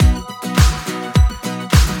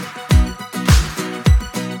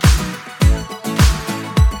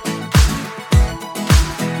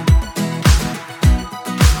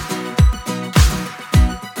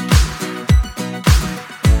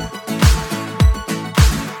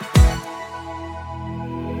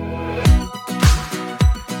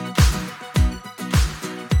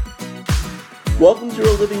Welcome to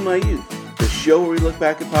Reliving My Youth, the show where we look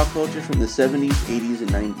back at pop culture from the 70s, 80s, and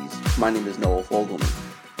 90s. My name is Noel Fogelman.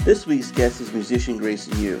 This week's guest is musician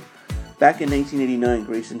Grayson Yu. Back in 1989,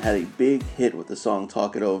 Grayson had a big hit with the song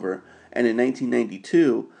Talk It Over, and in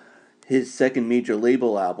 1992, his second major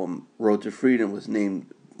label album, Road to Freedom, was named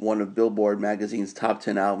one of Billboard magazine's top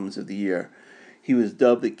 10 albums of the year. He was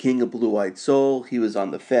dubbed the King of Blue-Eyed Soul. He was on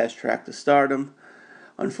the fast track to stardom.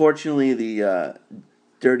 Unfortunately, the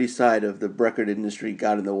dirty side of the record industry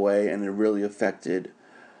got in the way, and it really affected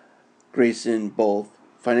Grayson both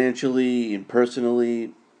financially and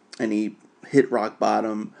personally, and he hit rock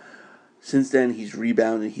bottom. Since then, he's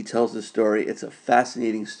rebounded. He tells the story. It's a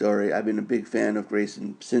fascinating story. I've been a big fan of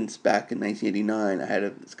Grayson since back in 1989. I had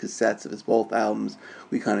his cassettes of his both albums.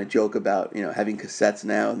 We kind of joke about, having cassettes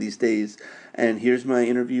now these days. And here's my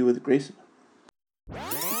interview with Grayson.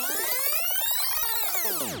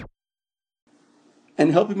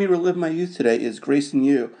 And helping me relive my youth today is Grayson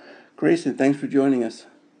Yu. Grayson, thanks for joining us.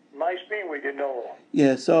 Nice being with you, Noel.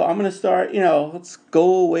 Yeah, so I'm going to start, let's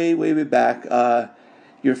go way, way, way back.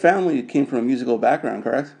 Your family came from a musical background,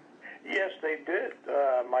 correct? Yes, they did.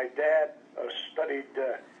 My dad studied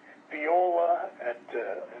viola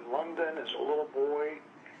in London as a little boy.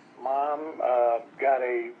 Mom got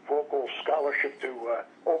a vocal scholarship to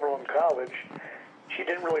Oberlin College. She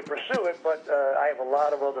didn't really pursue it, but I have a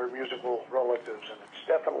lot of other musical relatives, and it's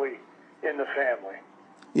definitely in the family.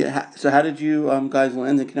 Yeah, so how did you guys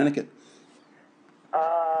land in Connecticut?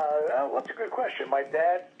 That's a good question. My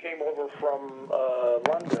dad came over from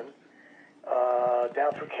London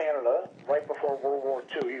down through Canada right before World War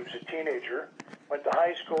II. He was a teenager, went to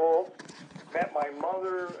high school, met my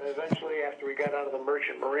mother eventually after we got out of the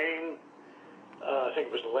Merchant Marine. I think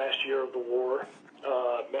it was the last year of the war.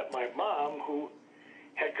 Met my mom, who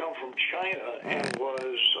had come from China and was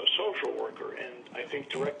a social worker and I think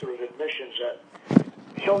director of admissions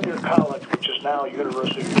at Hilliard College, which is now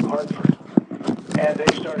University of Hartford. And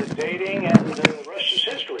they started dating, and the rest is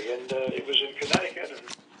history. And it was in Connecticut, and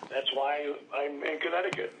that's why I'm in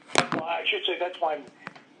Connecticut. Well, I should say that's why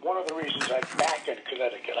one of the reasons I'm back in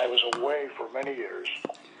Connecticut. I was away for many years.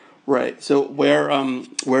 Right. So where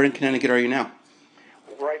in Connecticut are you now?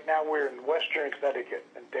 Right now we're in Western Connecticut,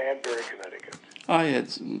 in Danbury, Connecticut. Oh, yeah,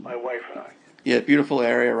 it's my wife and I. Yeah, beautiful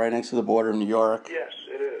area right next to the border of New York. Yes,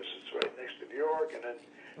 it is. It's right next to New York, and then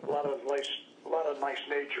a lot of nice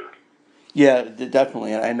nature. Yeah,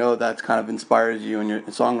 definitely. And I know that's kind of inspires you in your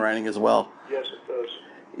songwriting as well. Yes, it does.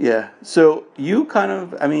 Yeah. So you kind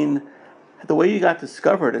of, the way you got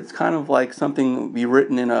discovered, it's kind of like something be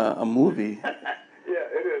written in a movie. Yeah,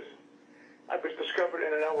 it is. I was discovered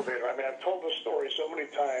in an elevator. I've told this story so many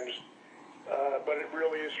times, but it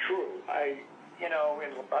really is true.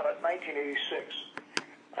 In about 1986,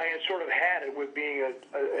 I had sort of had it with being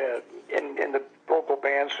in the local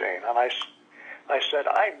band scene, and I said,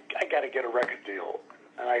 I got to get a record deal.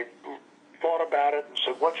 And I thought about it and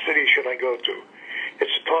said, what city should I go to?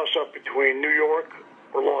 It's a toss-up between New York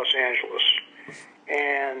or Los Angeles.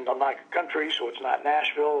 And I'm not country, so it's not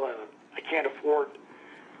Nashville, and I can't afford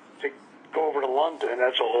to go over to London.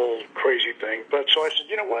 That's a whole crazy thing. But so I said,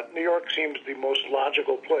 you know what? New York seems the most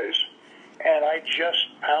logical place. And I just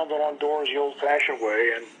pounded on doors the old-fashioned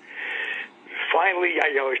way, and finally,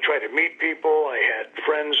 I always tried to meet people. I had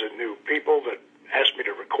friends and knew people that asked me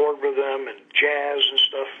to record with them, and jazz and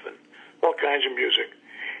stuff, and all kinds of music.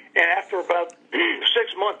 And after about 6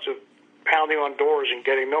 months of pounding on doors and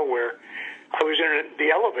getting nowhere, I was in the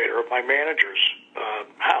elevator of my manager's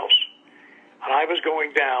house. And I was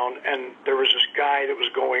going down, and there was this guy that was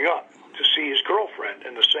going up to see his girlfriend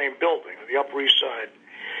in the same building on the Upper East Side.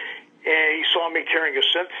 And he saw me carrying a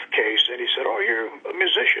synth case, and he said, oh, you're a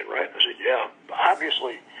musician, right? I said, yeah,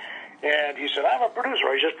 obviously. And he said, I'm a producer.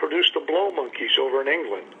 I just produced the Blow Monkeys over in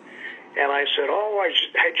England. And I said, I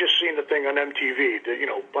had just seen the thing on MTV,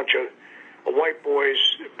 a bunch of white boys,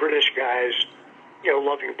 British guys,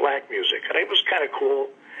 loving black music. And it was kind of cool.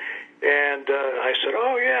 And I said,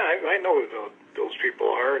 oh, yeah, I know who those people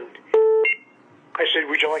are. And I said,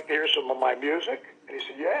 would you like to hear some of my music? And he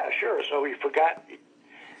said, yeah, sure. So he forgot. He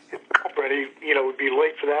would be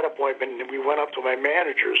late for that appointment, and we went up to my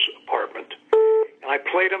manager's apartment, and I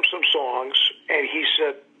played him some songs, and he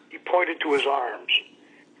pointed to his arms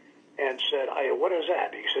and said, what is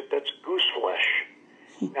that? He said, that's goose flesh.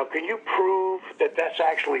 Now, can you prove that that's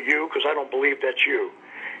actually you? Because I don't believe that's you.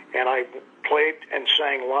 And I played and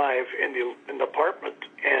sang live in the apartment,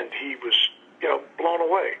 and he was, blown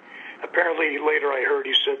away. Apparently, later I heard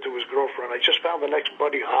he said to his girlfriend, I just found the next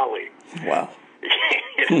Buddy Holly. Wow.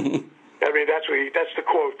 That's the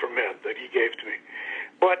quote from him that he gave to me.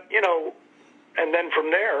 But, and then from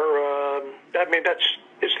there, I mean,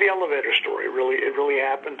 it's the elevator story. Really, it really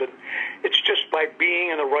happened, and it's just by being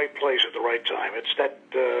in the right place at the right time. It's that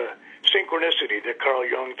synchronicity that Carl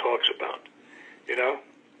Jung talks about. You know?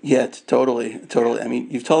 Yeah, totally. I mean,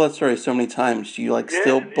 you've told that story so many times. Do you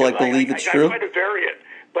still believe it's true? I try to vary it,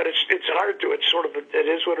 but it's hard to. It's sort of it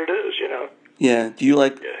is what it is. You know? Yeah. Do you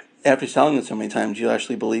after telling it so many times, do you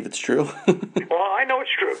actually believe it's true? Well, I know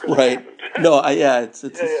it's true because right. it happened. No,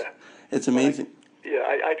 it's amazing.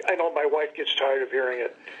 I know my wife gets tired of hearing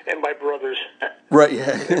it, and my brothers. Right.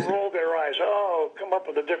 Yeah. They roll their eyes. Oh, come up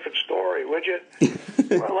with a different story, would you?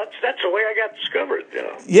 Well, that's the way I got discovered. You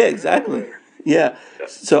know. Yeah. Exactly. Yeah.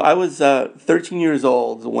 So I was 13 years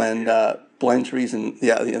old when Blind Trees and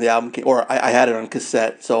the album came, or I had it on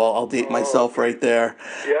cassette, so I'll date myself right there.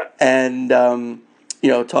 Yeah. And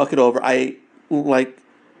talk it over. I the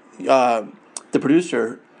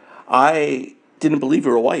producer. I didn't believe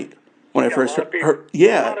you were white when I first heard.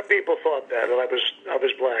 Yeah. A lot of people thought that I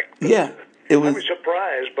was black. But, yeah. It was. I was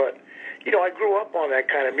surprised, but I grew up on that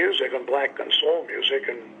kind of music, on black and soul music,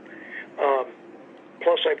 and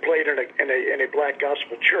plus I played in a black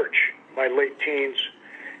gospel church my late teens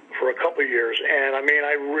for a couple of years, and I mean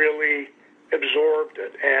I really absorbed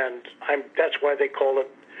it, and that's why they call it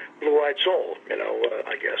blue-eyed soul.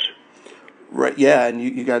 I guess. Right. Yeah, and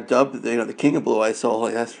you got dubbed the king of blue-eyed soul,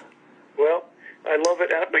 I guess. Well, I love it,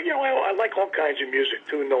 but I like all kinds of music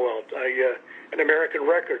too, Noel. An American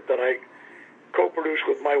record that I co-produced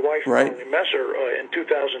with my wife, Melanie Messer, in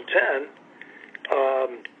 2010.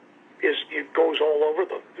 It goes all over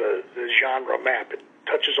the genre map. It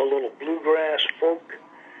touches a little bluegrass, folk,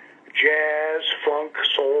 jazz, funk,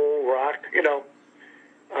 soul, rock.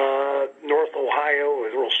 North Ohio, a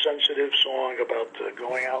real sensitive song about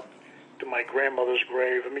going out to my grandmother's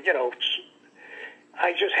grave. I mean,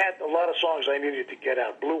 I just had a lot of songs I needed to get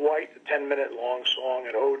out. Blue White, a 10-minute long song,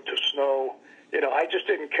 an ode to snow. I just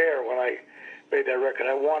didn't care when I made that record.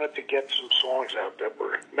 I wanted to get some songs out that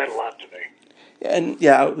meant a lot to me. And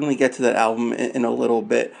I'll only get to that album in a little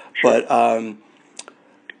bit, but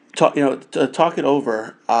talk it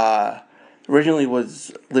over. Originally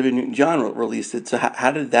was Olivia Newton-John released it. So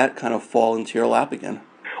how did that kind of fall into your lap again?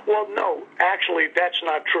 Well, no, actually, that's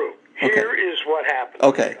not true. Here is what happened.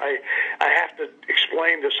 Okay. I have to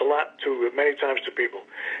explain this a lot many times to people.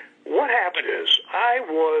 What happened is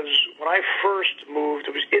when I first moved,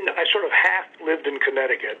 I sort of half lived in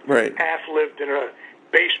Connecticut, half lived in a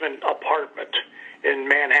basement apartment in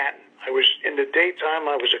Manhattan. In the daytime,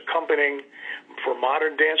 I was accompanying for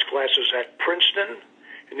modern dance classes at Princeton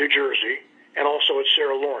in New Jersey and also at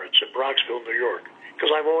Sarah Lawrence in Bronxville, New York,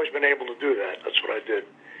 because I've always been able to do that. That's what I did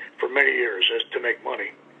for many years to make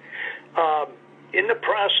money. In the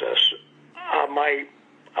process, an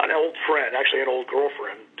old friend, actually an old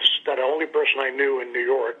girlfriend, the only person I knew in New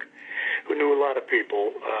York who knew a lot of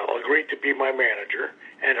people, agreed to be my manager.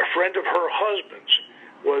 And a friend of her husband's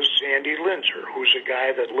was Sandy Linzer, who's a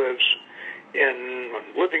guy that lives in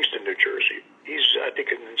Livingston, New Jersey. He's, I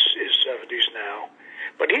think, in his 70s now.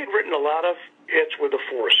 But he had written a lot of hits with the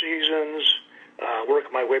Four Seasons,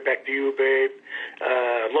 Work My Way Back to You, Babe,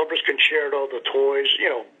 Lover's Concerto, The Toys,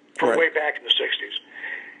 from way back in the 60s.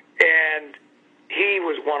 And he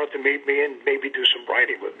wanted to meet me and maybe do some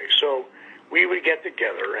writing with me. So we would get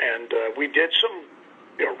together, and we did some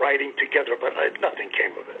writing together, but nothing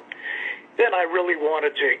came of it. Then I really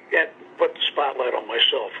wanted to put the spotlight on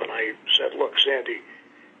myself, and I said, look, Sandy,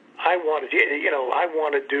 I want to get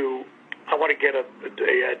a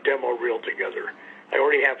demo reel together. I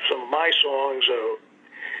already have some of my songs,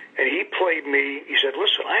 and he played me. He said,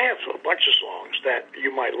 listen, I have a bunch of songs that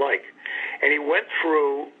you might like. And he went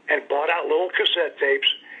through and bought out little cassette tapes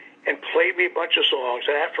and played me a bunch of songs.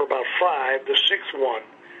 And after about 5, the 6th one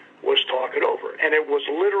was Talk It Over. And it was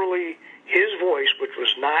literally his voice, which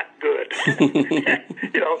was not good.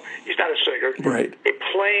 He's not a singer. Right.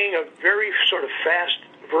 Playing a very sort of fast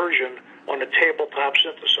version on a tabletop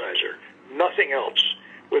synthesizer. Nothing else.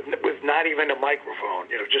 With not even a microphone,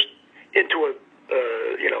 just into a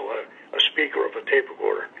speaker of a tape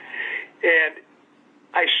recorder. And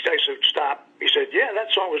I said, stop. He said, yeah,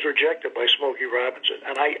 that song was rejected by Smokey Robinson.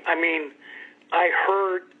 And I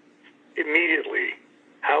heard immediately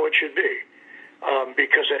how it should be,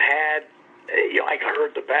 because it had, I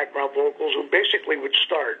heard the background vocals, and basically would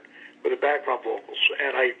start with the background vocals.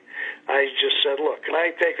 And I just said, look, can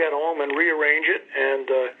I take that home and rearrange it? And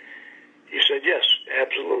he said, yes,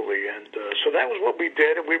 absolutely. And so that was what we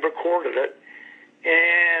did, and we recorded it.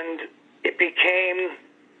 And it became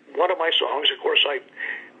one of my songs. Of course, I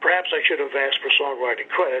perhaps I should have asked for songwriting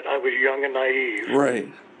credit. I was young and naive. Right.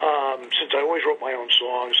 Since I always wrote my own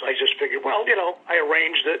songs, I just figured, well, I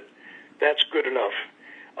arranged it. That's good enough.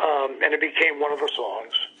 And it became one of the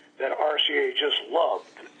songs that RCA just loved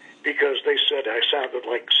because they said I sounded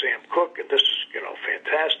like Sam Cooke, and this is,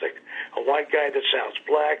 fantastic. A white guy that sounds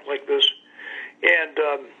black like this. And,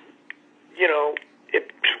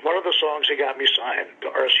 it's one of the songs that got me signed to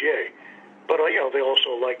RCA. But, they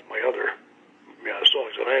also liked my other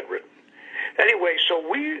songs that I had written. Anyway, so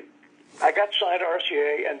I got signed to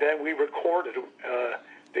RCA, and then we recorded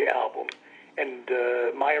the album. And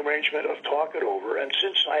my arrangement of Talk It Over, and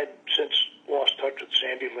since I had lost touch with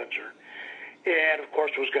Sandy Linzer, and of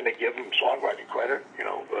course was going to give him songwriting credit,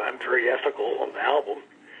 I'm very ethical on the album,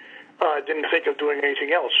 didn't think of doing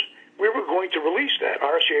anything else. We were going to release that.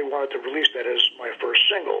 RCA wanted to release that as my first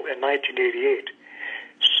single in 1988.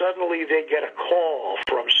 Suddenly they get a call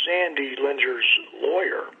from Sandy Linzer's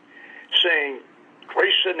lawyer saying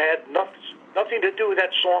Grayson had nothing to do with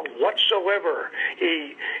that song whatsoever.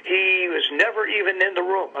 He was never even in the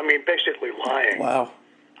room. I mean, basically lying. Wow.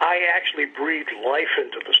 I actually breathed life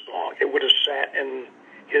into the song. It would have sat in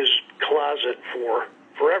his closet for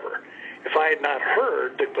forever. If I had not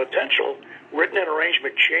heard the potential, written an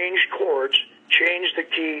arrangement, changed chords, changed the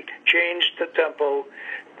key, changed the tempo,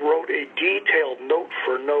 wrote a detailed note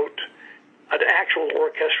for note, an actual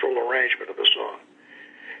orchestral arrangement of the song.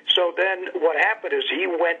 So then what happened is he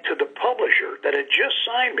went to the publisher that had just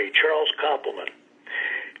signed me, Charles Koppelman.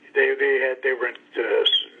 They were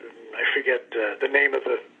I forget the name of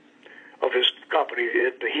his company.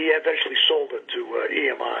 He eventually sold it to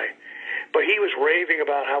EMI, but he was raving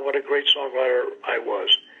about what a great songwriter I was.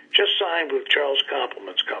 Just signed with Charles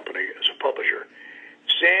Koppelman's company as a publisher.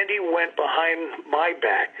 Sandy went behind my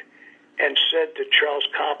back and said to Charles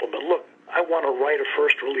Koppelman, "Look, I want to write a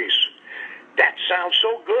first release. That sounds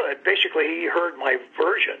so good." Basically, he heard my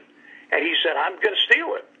version, and he said, "I'm going to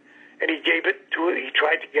steal it." And he gave it to he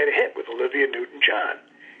tried to get a hit with Olivia Newton-John.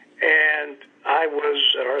 And I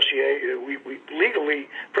was at RCA, we legally,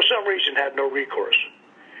 for some reason, had no recourse.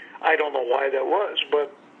 I don't know why that was,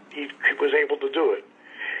 but he was able to do it.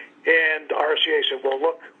 And RCA said, "Well,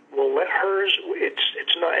 look, we'll let hers,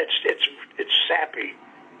 it's sappy.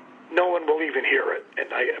 No one will even hear it."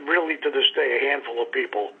 And I really, to this day, a handful of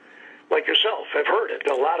people like yourself have heard it.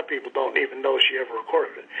 A lot of people don't even know she ever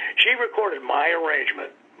recorded it. She recorded my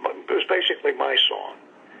arrangement. It was basically my song.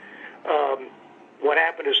 What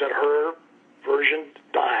happened is that her version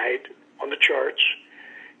died on the charts,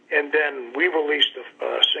 and then we released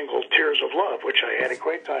the single Tears of Love, which I had a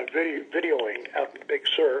great time videoing out in Big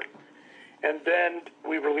Sur. And then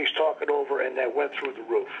we released Talk It Over, and that went through the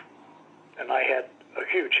roof. And I had a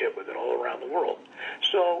huge hit with it all around the world.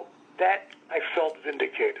 So that I felt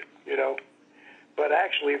vindicated, But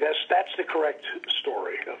actually, that's the correct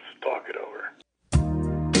story of Talk It Over.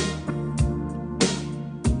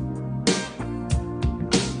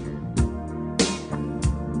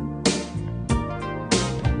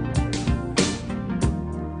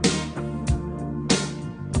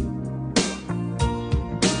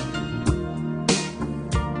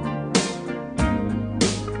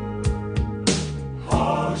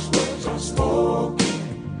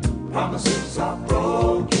 Promises are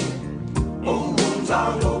broken, old wounds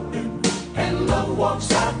are open, and love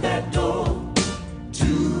walks out that door.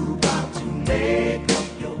 Too proud to make up,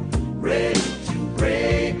 you're ready to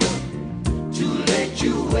break up. Too late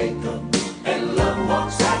you wake up, and love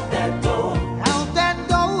walks out that door. Out that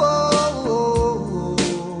door.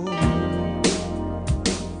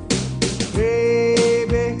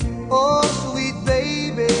 Baby, oh sweet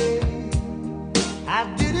baby, I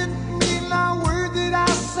didn't mean a word that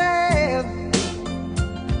I said.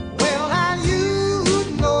 Well, and you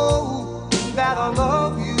know that I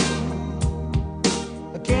love you.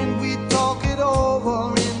 Can we talk it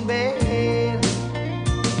over in bed?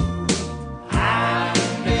 I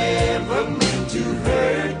never meant to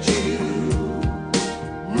hurt you.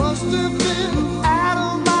 Must have been out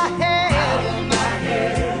of my head.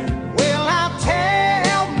 Well, now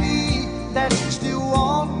tell me that you still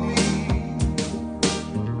want me.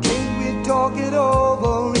 Can we talk it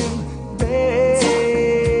over in bed?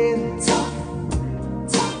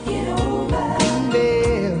 Talk it over in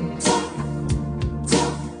bed.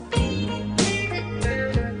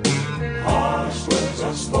 Harsh words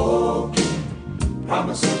are spoken,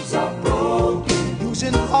 promises are broken,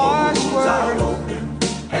 using harsh words open,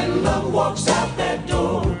 and love walks out that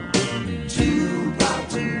door. Too proud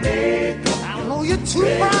to make up. I know you're too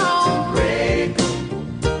proud to break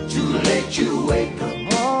up. Too late you wake up,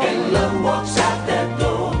 and love walks out that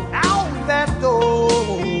door. Out that door.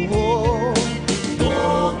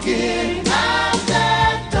 Walk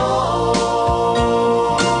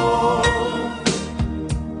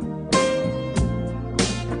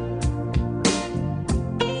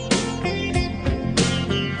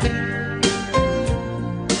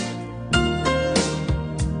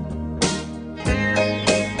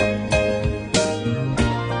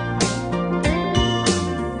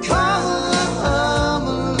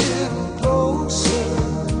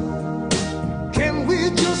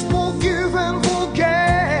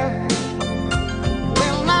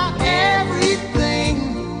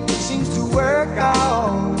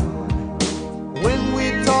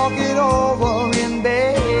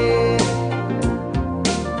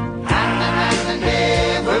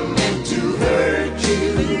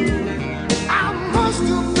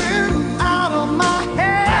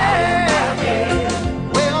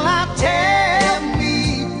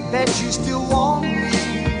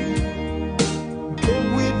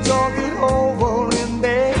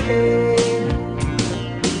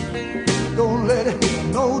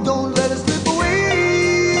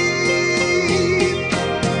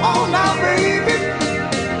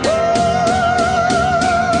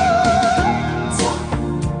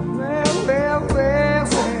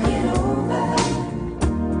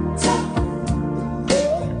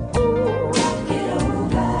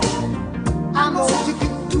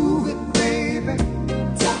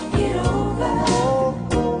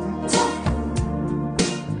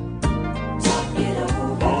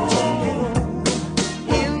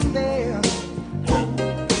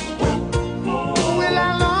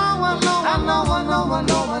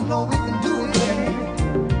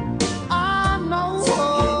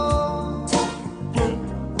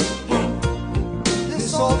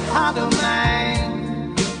so hard of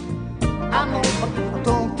mine. I know I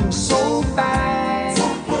don't do so fine.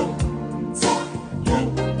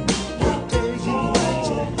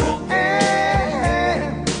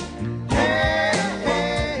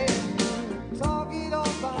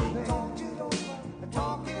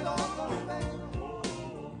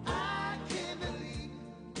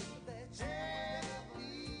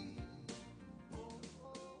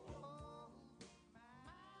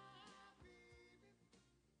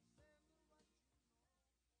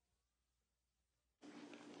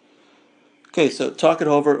 Okay, so Talk It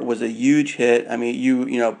Over was a huge hit. I mean,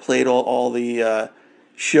 you played all the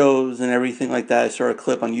shows and everything like that. I saw a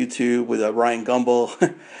clip on YouTube with Ryan Gumbel.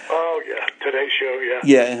 Oh yeah, Today Show, yeah.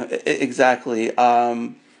 Yeah, exactly.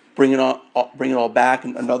 Bring it all back,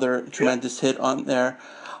 another tremendous hit on there.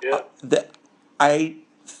 Yeah. I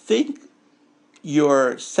think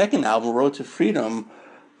your second album, Road to Freedom,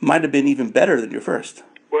 might have been even better than your first.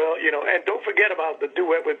 Well, and don't forget about the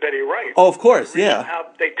duet with Betty Wright. Oh, of course, yeah. How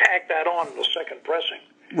they tacked that on in the second pressing.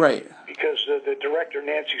 Right. Because the director,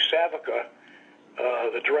 Nancy Savica,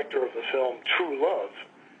 the director of the film True Love,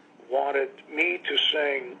 wanted me to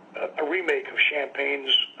sing a remake of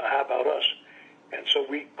Champagne's How About Us. And so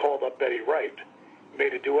we called up Betty Wright,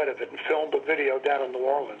 made a duet of it, and filmed a video down in New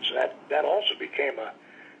Orleans. That also became a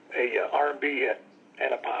R&B hit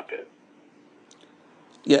and a pop hit.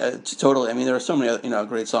 Yeah, totally. I mean, there are so many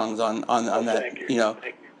great songs on that. Thank you. Thank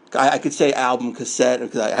you. I could say album cassette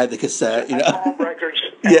because I had the cassette. Home records,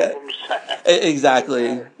 Yeah, albums.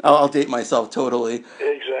 exactly. I'll date myself totally.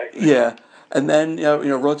 Exactly. Yeah, and then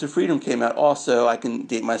Road to Freedom came out. Also, I can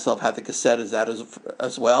date myself. Had the cassette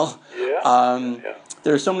as well. Yeah.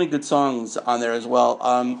 There are so many good songs on there as well.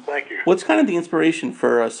 Thank you. What's kind of the inspiration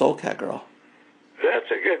for Soul Cat Girl?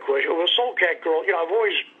 That's a good question. Well, Soul Cat Girl, I've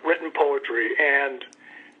always written poetry, and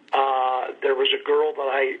there was a girl that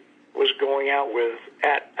I was going out with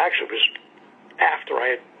actually it was after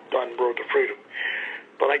I had done Road to Freedom,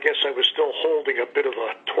 but I guess I was still holding a bit of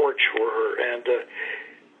a torch for her, and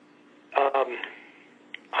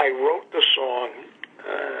I wrote the song,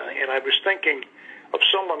 and I was thinking of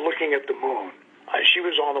someone looking at the moon. She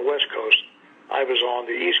was on the West Coast, I was on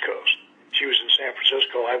the East Coast. She was in San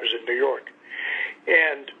Francisco, I was in New York,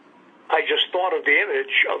 and I just thought of the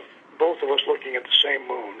image of both of us looking at the same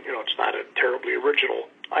moon. It's not a terribly original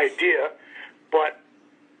idea, but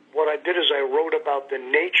what I did is I wrote about the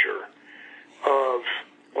nature of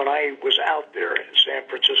when I was out there in San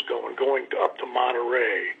Francisco and going up to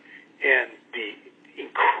Monterey and the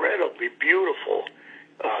incredibly beautiful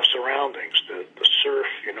surroundings, the surf,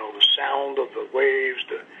 the sound of the waves,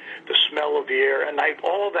 the smell of the air, and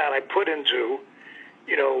all of that I put into,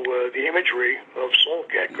 the imagery of Soul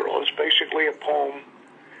Cat Girl. It's basically a poem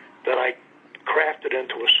that I crafted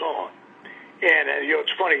into a song. And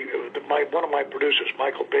it's funny, one of my producers,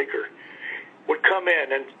 Michael Baker, would come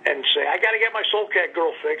in and say, I got to get my Soul Cat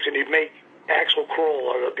Girl fixed, and he'd make Axel Kroll,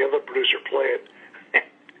 or the other producer, play it.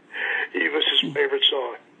 He was his favorite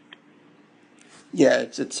song. Yeah,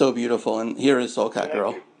 it's so beautiful, and here is Soul Cat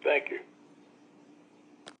Girl. Thank you.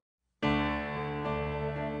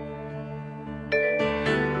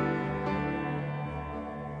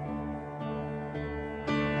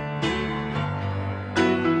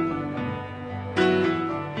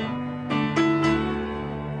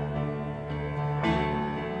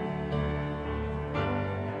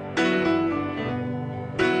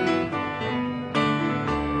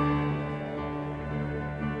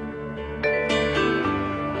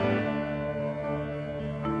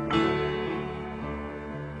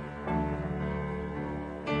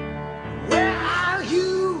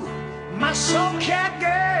 Soul Cat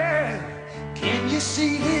Girl, can you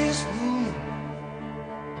see this moon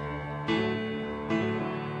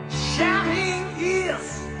shining? If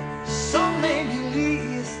some lady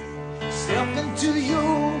leads step into your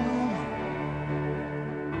room,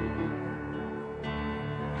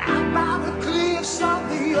 out by the cliffs of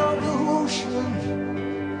the other ocean,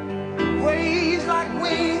 waves like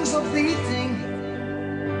wings are beating.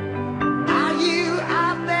 Are you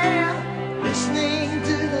out there listening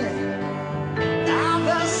to them?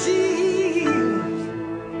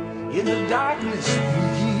 In the darkness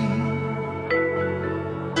with you,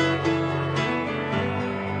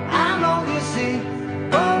 I know you see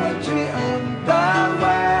poetry in the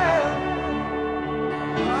world.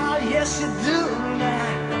 Oh yes you do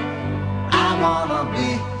now. I wanna be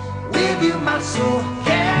with you, my soul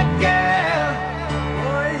cat girl.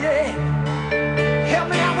 Oh yeah, help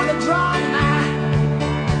me out with the drum now.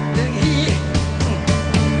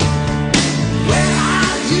 Where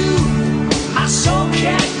are you, my soul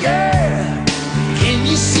cat girl? Can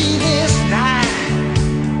you see this night?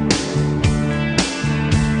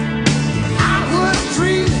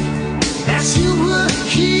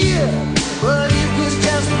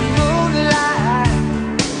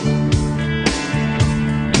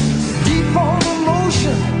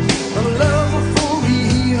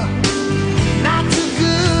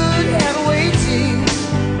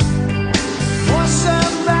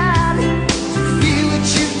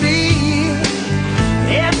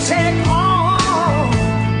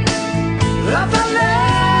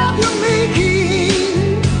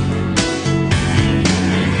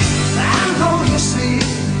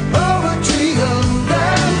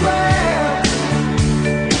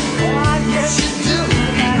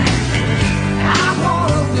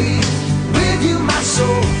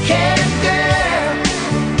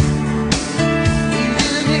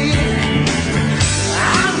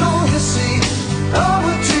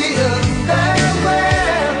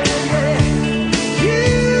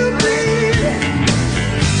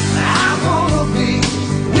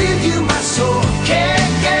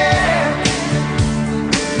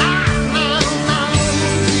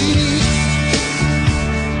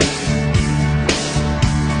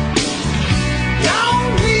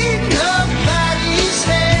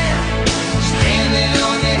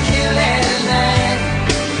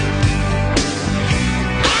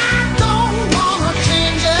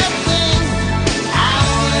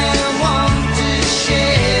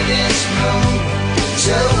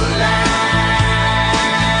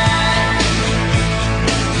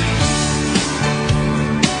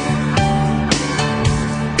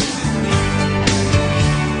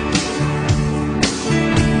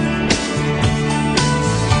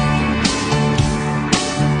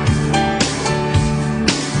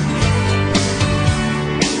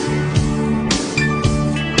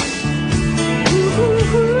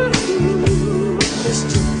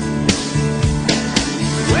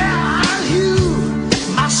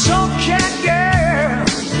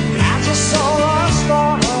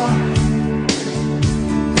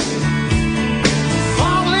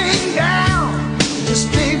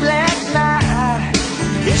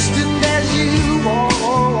 as you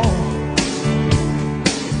want.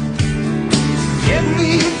 Get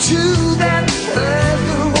me to that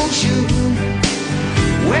other ocean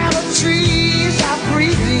where the trees are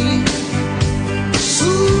breathing.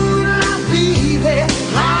 Soon I'll be there,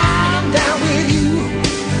 lying down with you.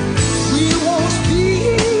 We won't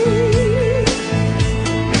speak.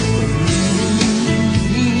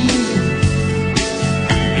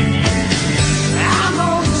 I'm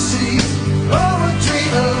on the sea, poetry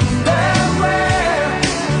underwear.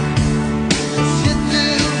 Sit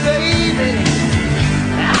there, baby.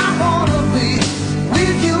 I wanna be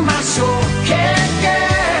with you, my soul can't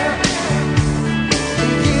care.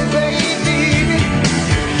 Yeah, baby,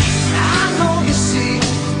 I know you see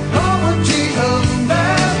poetry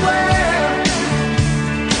underwear.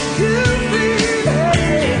 You feel it.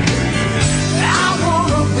 I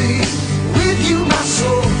wanna be with you, my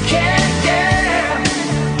soul can't care.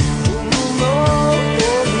 Oh, no,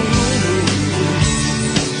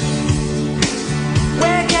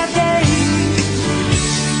 where can they?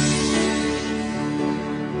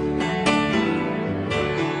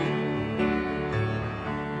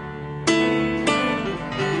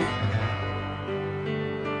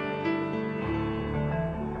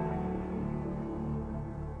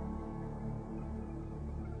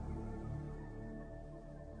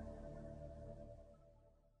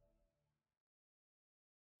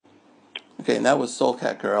 Okay, and that was Soul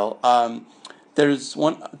Cat Girl. There's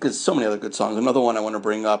one, because so many other good songs. Another one I want to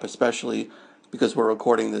bring up, especially because we're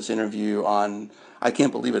recording this interview on, I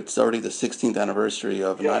can't believe it's already the 16th anniversary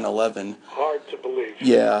of 9/11. Hard to believe.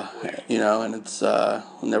 Yeah, you know, and it's,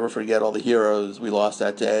 we'll never forget all the heroes we lost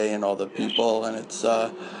that day and all the people, and it's,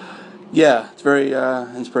 yeah, it's a very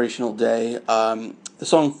inspirational day. The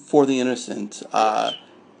song For the Innocent,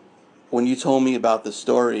 when you told me about the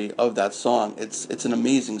story of that song, it's an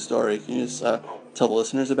amazing story. Can you just tell the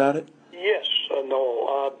listeners about it? Yes,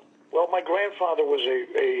 Noel. Well, my grandfather was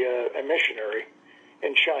a missionary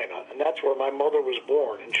in China, and that's where my mother was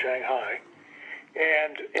born, in Shanghai.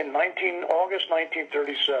 And in August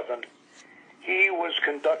 1937, he was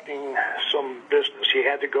conducting some business. He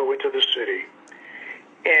had to go into the city,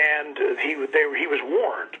 and he was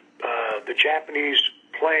warned. The Japanese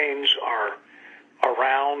planes are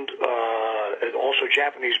around. And also,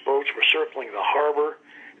 Japanese boats were circling the harbor.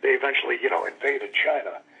 They eventually, invaded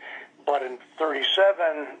China. But in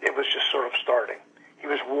 37, it was just sort of starting. He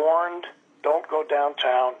was warned, don't go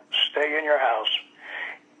downtown, stay in your house.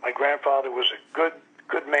 My grandfather was a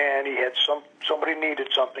good man. He had somebody needed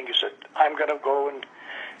something. He said, I'm going to go and,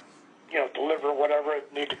 deliver whatever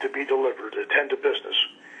it needed to be delivered, attend to business.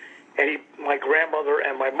 And my grandmother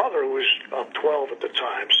and my mother, who was 12 at the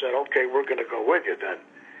time, said, okay, we're going to go with you then.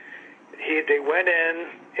 They went in,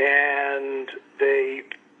 and they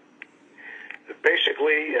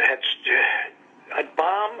basically had a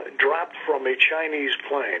bomb dropped from a Chinese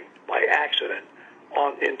plane by accident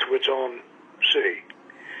into its own city.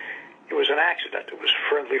 It was an accident. It was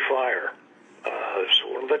friendly fire.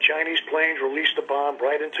 So one of the Chinese planes released the bomb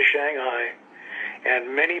right into Shanghai,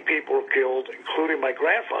 and many people were killed, including my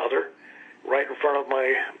grandfather, right in front of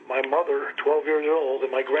my mother, 12 years old,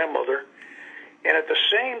 and my grandmother. And at the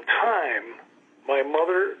same time, my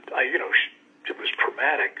mother, it was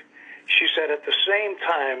traumatic. She said at the same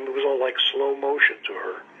time, it was all like slow motion to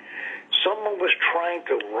her. Someone was trying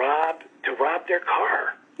to rob their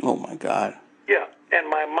car. Oh my God. Yeah, and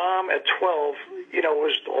my mom at 12,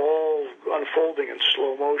 was all unfolding in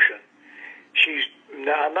slow motion.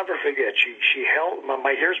 I'll never forget. She held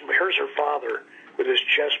here's her father with his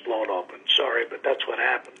chest blown open. Sorry, but that's what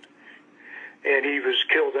happened, and he was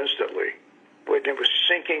killed instantly. When it was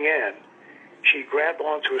sinking in, she grabbed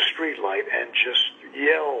onto a street light and just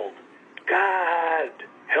yelled, "God,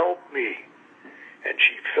 help me!" And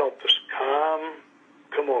she felt this calm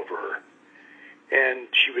come over her. And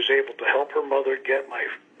she was able to help her mother get my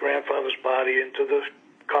grandfather's body into the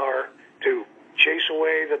car to chase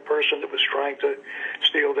away the person that was trying to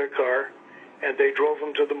steal their car. And they drove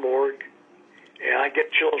him to the morgue. And I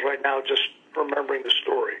get chills right now just remembering the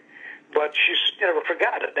story. But she never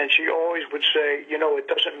forgot it. And she always would say, it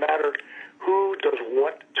doesn't matter who does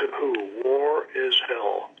what to who. War is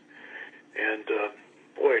hell. And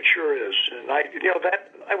boy, it sure is. And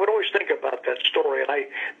I would always think about that story. And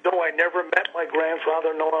though I never met my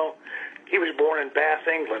grandfather, Noel, he was born in Bath,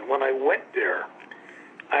 England. When I went there,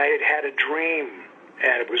 I had a dream,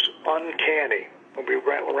 and it was uncanny. When we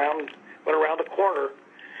went around the corner,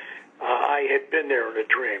 I had been there in a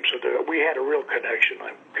dream. So we had a real connection,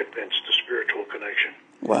 I'm convinced, a spiritual connection.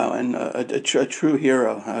 Wow, and a true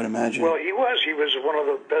hero, I would imagine. Well, he was. He was one of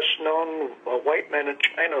the best-known white men in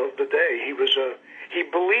China of the day. He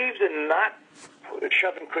believed in not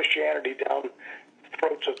shoving Christianity down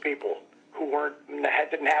throats of people who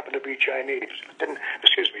didn't happen to be Chinese. Didn't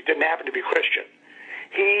happen to be Christian.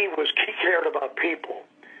 He cared about people.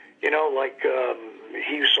 You know, like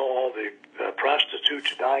he saw all the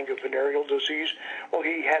prostitutes dying of venereal disease. Well,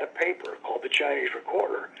 he had a paper called the Chinese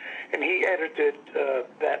Recorder, and he edited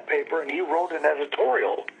that paper, and he wrote an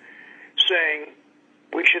editorial saying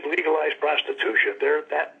we should legalize prostitution.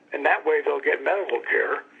 And that way they'll get medical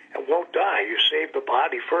care and won't die. You save the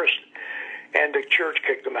body first. And the church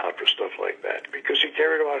kicked him out for stuff like that because he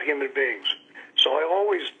cared about human beings. So I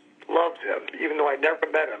always loved him, even though I never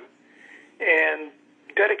met him, and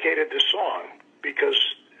dedicated this song because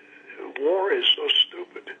war is so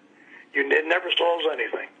stupid. It never solves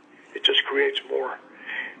anything. It just creates more.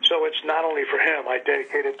 So it's not only for him. I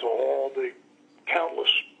dedicate it to all the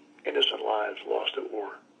countless innocent lives lost at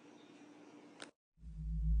war.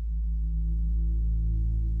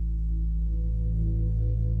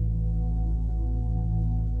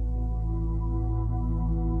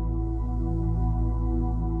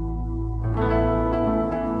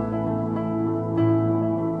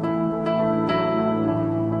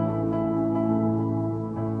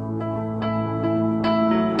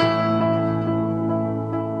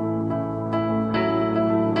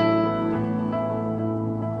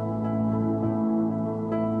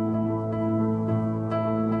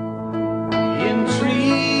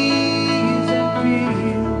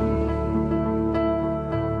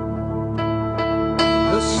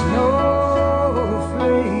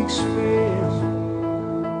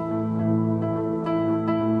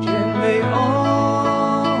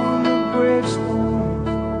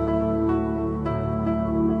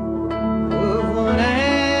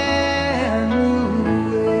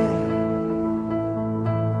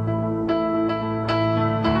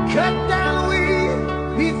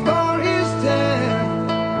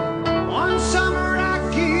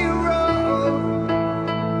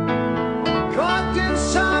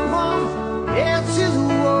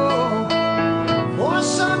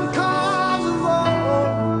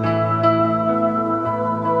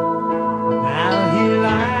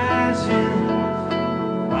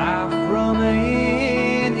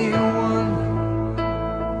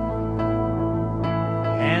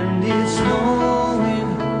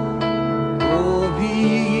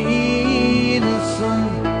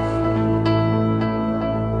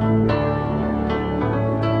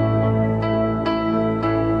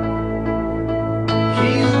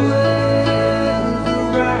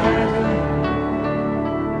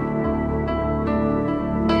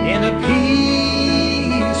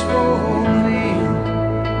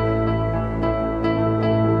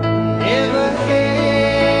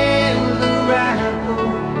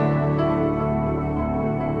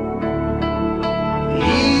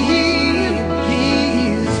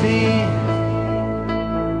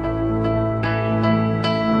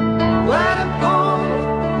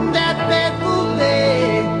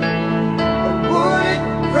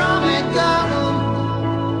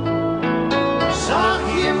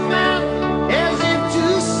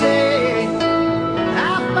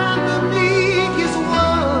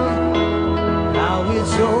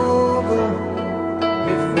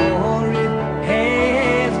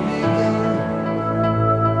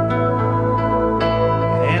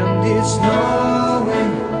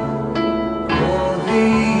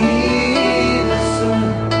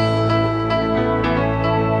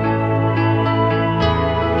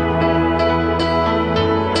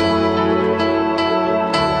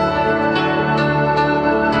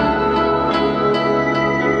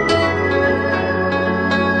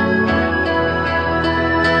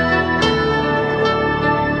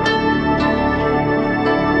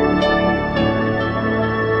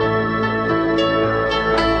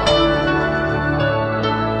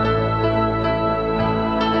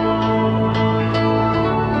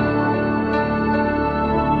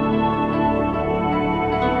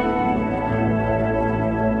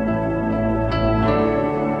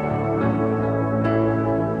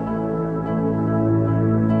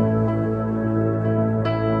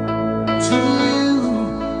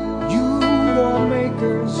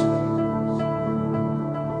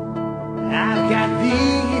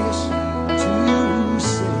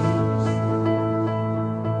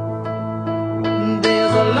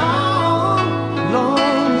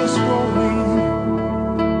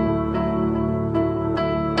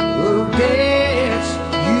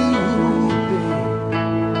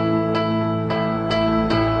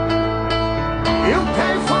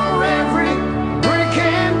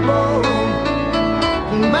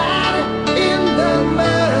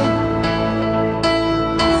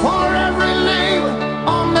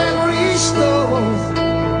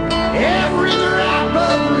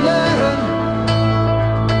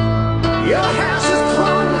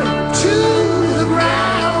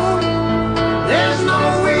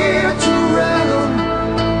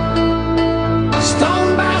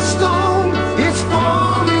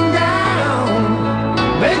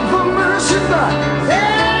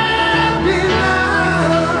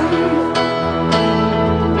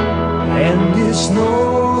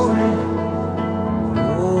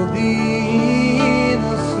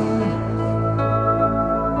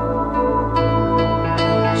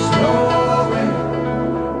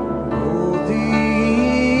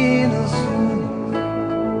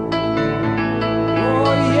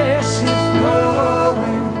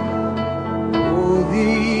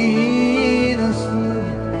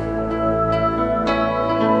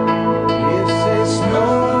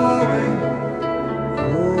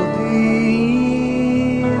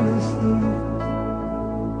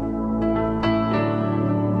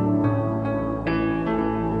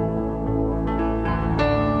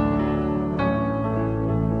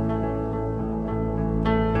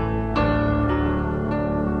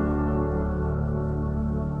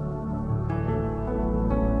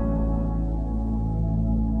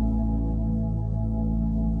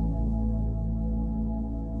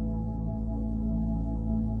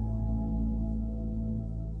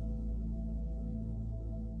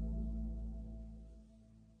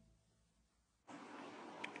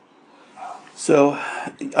 So,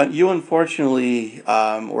 you unfortunately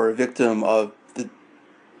were a victim of the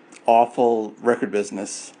awful record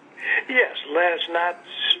business. Yes, that's not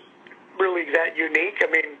really that unique.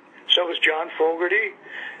 I mean, so was John Fogerty.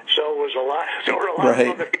 So was a lot. So were a lot Right.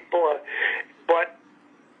 of other people. But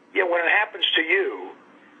when it happens to you,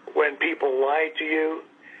 when people lie to you,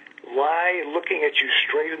 looking at you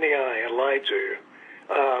straight in the eye and lie to you,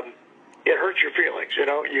 it hurts your feelings.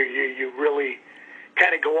 You really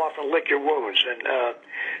kind of go off and lick your wounds. And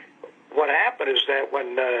what happened is that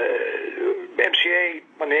when the MCA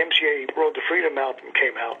Road to Freedom album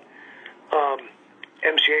came out,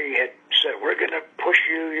 MCA had said, we're going to push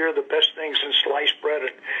you. You're the best thing since sliced bread,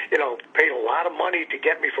 and paid a lot of money to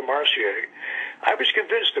get me from RCA. I was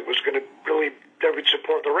convinced it was going to they would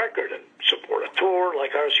support the record and support a tour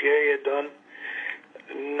like RCA had done.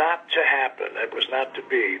 Not to happen. It was not to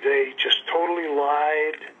be. They just totally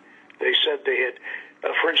lied. They said they had,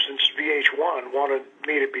 for instance, VH1 wanted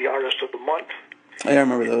me to be Artist of the Month. I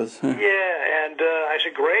remember those. Yeah, and I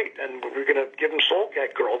said, great, and we're going to give them Soul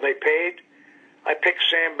Cat Girl. They paid. I picked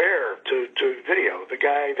Sam Baer to video, the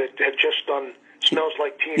guy that had just done Smells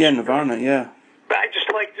Like Teen Spirit. Yeah, Nirvana, yeah. But I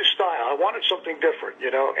just liked his style. I wanted something different,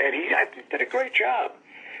 and he, I think, did a great job.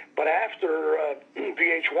 But after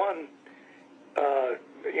VH1,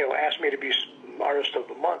 asked me to be Artist of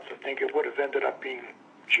the Month, I think it would have ended up being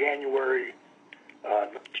January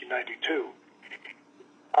 1992.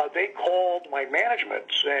 They called my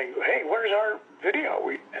management saying, hey, where's our video?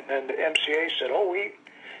 And then the MCA said, we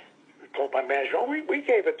told my manager, we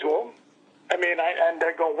gave it to him. I mean, and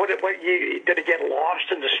they're going, what did it get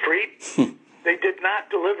lost in the street? They did not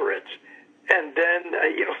deliver it. And then,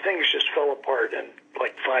 things just fell apart in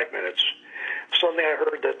like 5 minutes. Suddenly I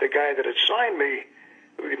heard that the guy that had signed me,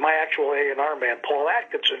 my actual A&R man, Paul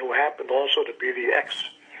Atkinson, who happened also to be the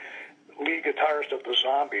ex-lead guitarist of the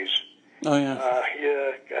Zombies. Oh, yeah.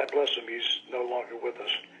 Yeah, God bless him, he's no longer with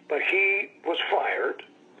us. But he was fired.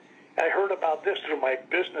 I heard about this through my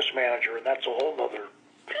business manager, and that's a whole other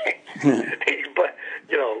thing. But,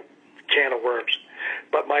 can of worms.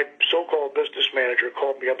 But my so-called business manager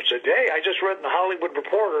called me up and said, hey, I just read in the Hollywood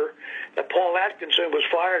Reporter that Paul Atkinson was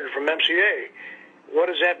fired from MCA. What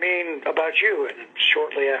does that mean about you? And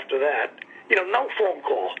shortly after that, no phone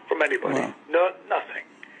call from anybody. Wow. No, nothing.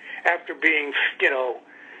 After being,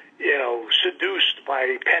 seduced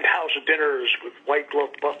by penthouse dinners with white glove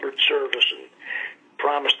butler service and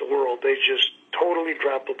promised the world, they just totally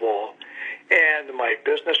dropped the ball. And my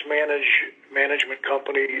business management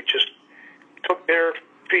company just took their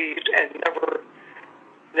fees and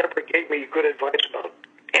never gave me good advice about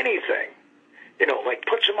anything. Like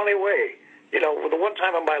put some money away. The one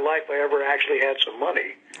time in my life I ever actually had some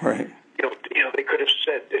money. Right. They could have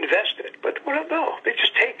said invest it, but no, they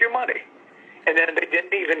just take your money. And then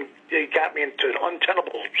they got me into an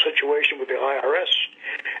untenable situation with the IRS,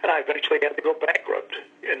 and I eventually had to go bankrupt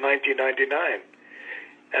in 1999.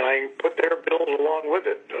 And I put their bills along with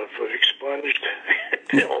it of expunged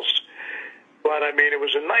bills. But, I mean, it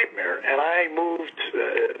was a nightmare. And I moved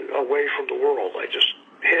away from the world. I just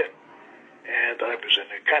hit. And I was in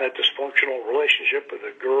a kind of dysfunctional relationship with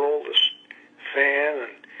a girl, this fan.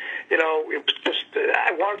 And, it was just,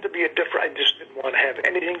 I wanted to be I just didn't want to have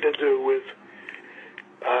anything to do with,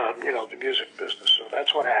 the music business. So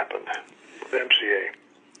that's what happened with MCA.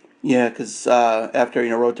 Yeah, because after,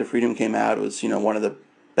 Road to Freedom came out, it was, one of the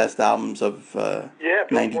best albums of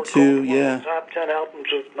 92, yeah. One of the top 10 albums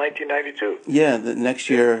of 1992. Yeah, the next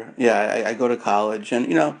year, I go to college, and,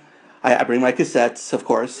 I bring my cassettes, of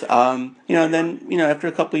course. And then, after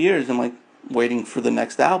a couple of years, I'm, like, waiting for the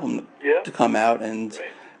next album to come out, and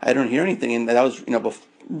I don't hear anything. And that was,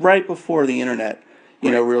 right before the internet,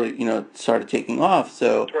 really, started taking off.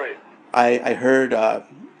 So I heard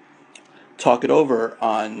Talk It Over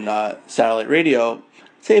on satellite radio,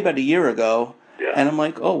 say about a year ago, and I'm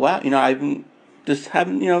like, oh, wow, I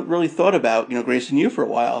haven't really thought about, Grayson U for a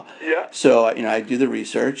while. Yeah. So, I do the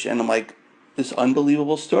research, and I'm like, this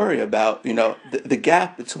unbelievable story about, the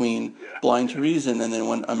gap between Blind to Reason and then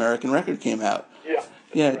when American Record came out. Yeah.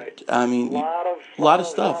 Yeah, right. I mean, a lot of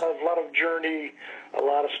stuff. A lot of journey, a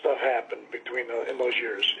lot of stuff happened in those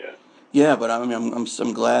years, yeah. Yeah, but I mean,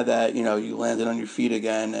 I'm glad that you landed on your feet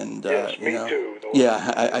again, and yes, me too. Yeah,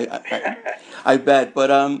 I bet. But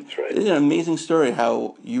That's right. It's an amazing story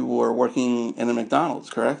how you were working in a McDonald's,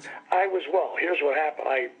 correct? Here's what happened.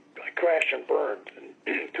 I crashed and burned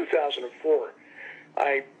in 2004.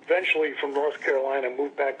 I eventually, from North Carolina,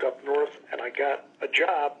 moved back up north, and I got a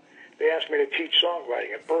job. They asked me to teach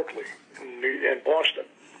songwriting at Berkeley in Boston.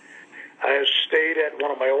 I stayed at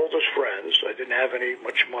one of my oldest friends. I didn't have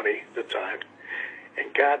much money at the time.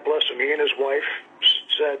 And God bless him, he and his wife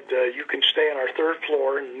said, you can stay on our third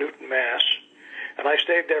floor in Newton, Mass. And I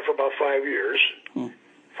stayed there for about 5 years, 5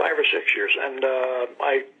 or 6 years, and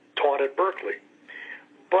I taught at Berkeley.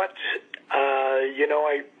 But, you know,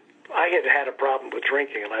 I had a problem with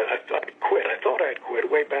drinking, and I quit. I thought I'd quit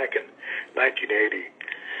way back in 1980.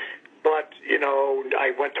 But, you know,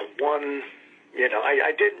 I went to one, you know,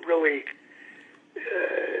 I didn't really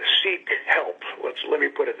seek help. Let me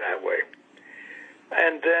put it that way.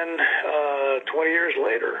 And then 20 years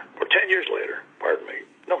later, or 10 years later, pardon me,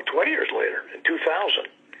 no, 20 years later, in 2000,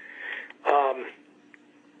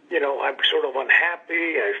 you know, I'm sort of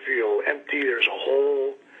unhappy. I feel empty. There's a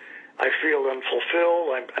hole. I feel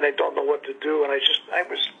unfulfilled, and I don't know what to do. And I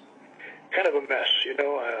was kind of a mess, you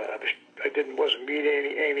know. I wasn't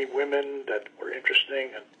meeting any women that were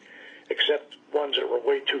interesting, and except ones that were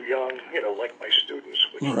way too young, you know, like my students,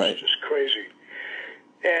 which was just crazy.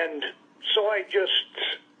 And so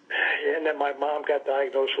and then my mom got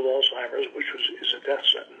diagnosed with Alzheimer's, which is a death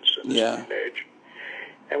sentence at this day and age.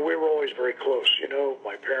 And we were always very close, you know,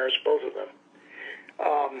 my parents, both of them.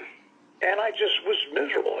 And I just was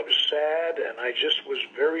miserable. I was sad, and I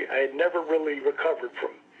had never really recovered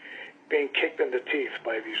from being kicked in the teeth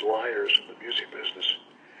by these liars in the music business.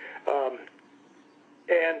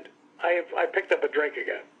 And I picked up a drink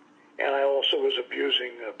again. And I also was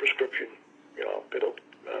abusing prescription, you know, bit of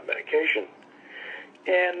medication.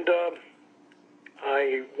 And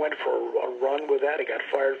I went for a run with that. I got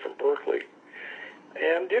fired from Berkeley.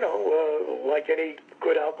 And, you know, like any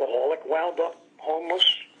good alcoholic, wound up homeless,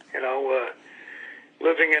 you know,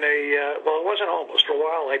 living in well, I wasn't homeless. For a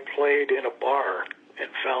while, I played in a bar in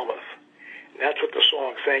Falmouth. And that's what the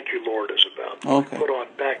song Thank You, Lord is about. Okay. Put on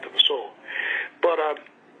Back to the Soul. But,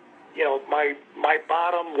 you know, my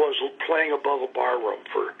bottom was playing above a bar room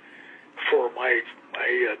for my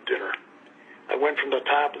dinner. I went from the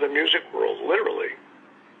top of the music world, literally,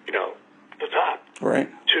 you know, the top,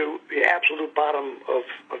 to the absolute bottom of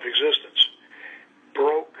existence.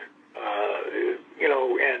 Broke, you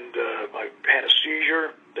know, and I had a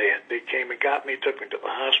seizure. They came and got me, took me to the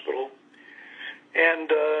hospital, and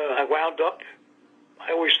I wound up.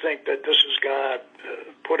 I always think that this is God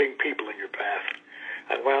putting people in your path.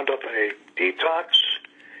 I wound up in a detox,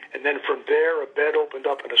 and then from there, a bed opened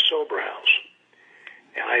up in a sober house,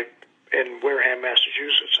 and in Wareham,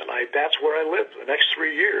 Massachusetts, and that's where I lived the next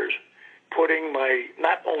 3 years, putting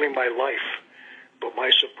not only my life, but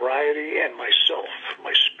my sobriety and myself,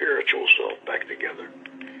 my spiritual self, back together.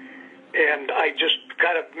 And I just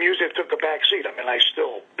kind of, music took a back seat. I mean, I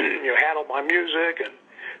still, you know, handled my music and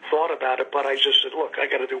thought about it, but I just said, look, I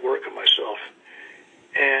got to do work on myself.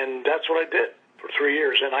 And that's what I did for 3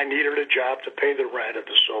 years, and I needed a job to pay the rent at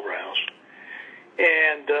the sober house.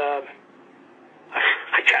 And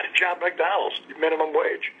I got a job at McDonald's, minimum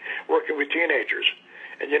wage, working with teenagers.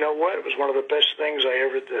 And you know what? It was one of the best things I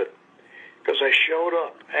ever did, because I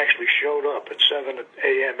actually showed up at 7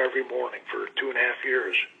 a.m. every morning for 2.5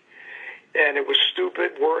 years. And it was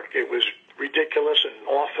stupid work. It was ridiculous and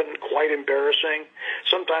often quite embarrassing.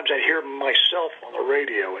 Sometimes I'd hear myself on the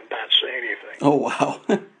radio and not say anything. Oh, wow.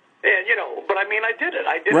 And, you know, but I mean, I did it.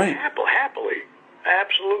 I did it happily.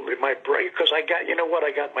 Absolutely. Because I got, you know what?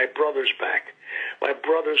 I got my brothers back. My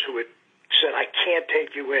brothers who had said, I can't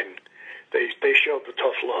take you in. They showed the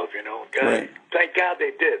tough love, you know. Thank God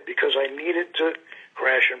they did, because I needed to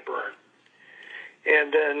crash and burn.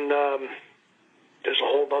 And then there's a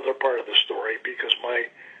whole other part of the story, because my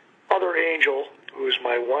other angel, who is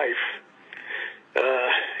my wife,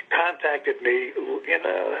 contacted me in,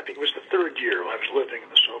 I think it was the third year I was living in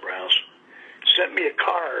the sober house, sent me a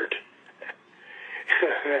card.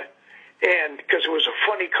 And because it was a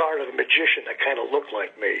funny card of a magician that kind of looked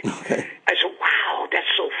like me. Okay. I said, wow, that's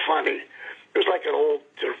so funny. It was like an old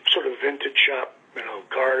sort of vintage shop, you know,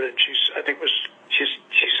 card. And she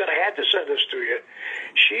said, I had to send this to you.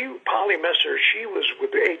 Polly Messer, she was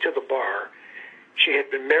with the A to the Bar. She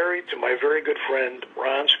had been married to my very good friend,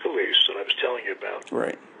 Ron Scalise, that I was telling you about.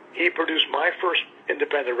 Right. He produced my first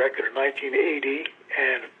independent record in 1980,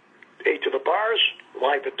 and A to the Bar's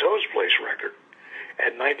Live at Toe's Place record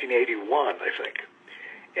at 1981, I think.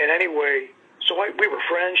 And anyway, so we were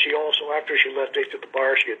friends. She also, after she left A to the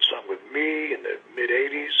Bar, she had sung with me in the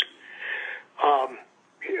mid-'80s.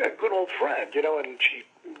 A good old friend, you know, and she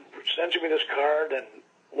sends me this card, and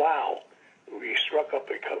wow, we struck up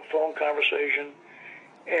a phone conversation,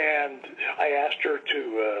 and I asked her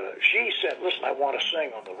to, she said, listen, I want to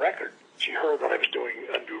sing on the record. She heard that I was doing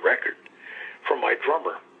a new record from my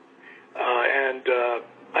drummer. And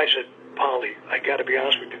I said, Polly, I got to be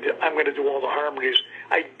honest with you, I'm going to do all the harmonies.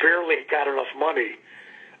 I barely got enough money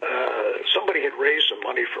somebody had raised some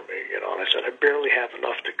money for me, and I said, I barely have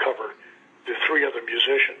enough to cover the 3 other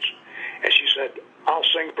musicians. And she said, I'll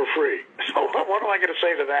sing for free. So what am I going to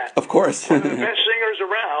say to that? Of course. One of the best singers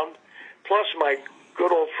around, plus my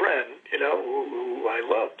good old friend, who I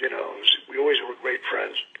loved, we always were great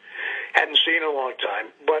friends. Hadn't seen in a long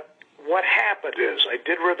time. But what happened is I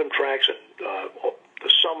did rhythm tracks in the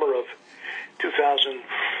summer of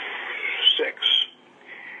 2006.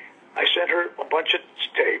 I sent her a bunch of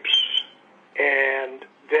tapes, and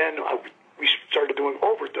then we started doing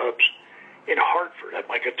overdubs in Hartford at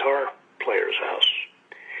my guitar player's house.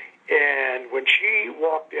 And when she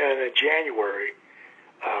walked in January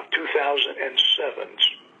of 2007,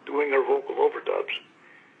 doing her vocal overdubs,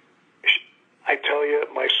 I tell you,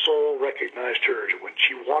 my soul recognized her. When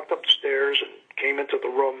she walked up the stairs and came into the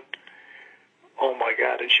room, oh my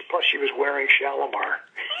God, and plus she was wearing Shalimar.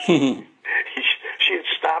 She had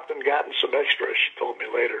stopped and gotten some extras, she told me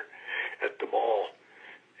later, at the mall.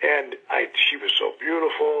 And she was so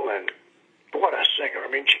beautiful, and what a singer. I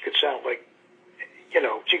mean, she could sound like,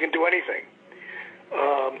 she can do anything.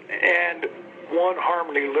 And one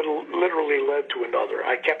harmony literally led to another.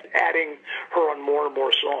 I kept adding her on more and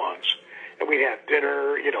more songs. And we'd have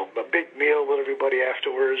dinner, a big meal with everybody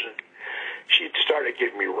afterwards. And she started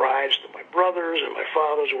giving me rides to my brother's and my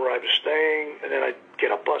father's where I was staying. And then I'd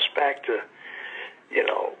get a bus back to,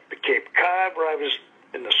 the Cape Cod where I was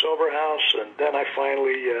in the sober house. And then I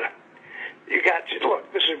finally,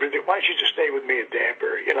 look, this is ridiculous. Why don't you just stay with me at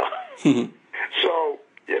Danbury, So,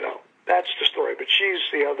 that's the story. But she's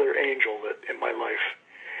the other angel in my life.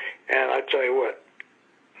 And I tell you what,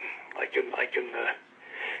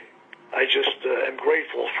 I just am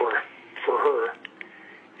grateful for her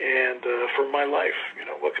and for my life.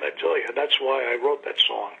 What can I tell you? That's why I wrote that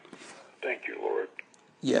song. Thank you, Lord.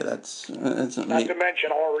 Yeah, that's not to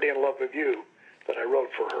mention Already in Love with You that I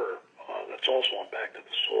wrote for her. That's also on Back to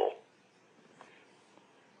the Soul.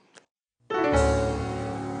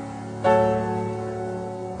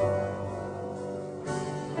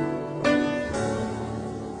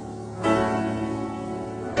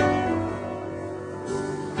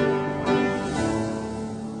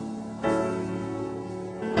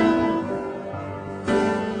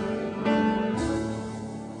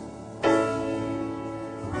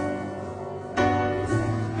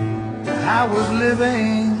 I was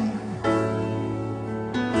living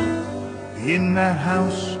in that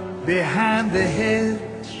house behind the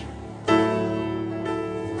hedge,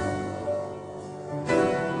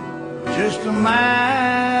 just a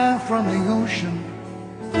mile from the ocean.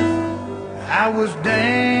 I was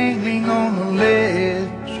dangling on a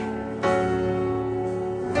ledge,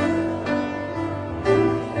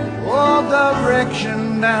 all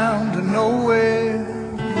direction down to nowhere.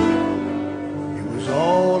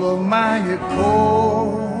 All of my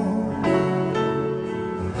accord,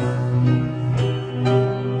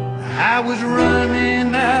 I was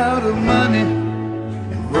running out of money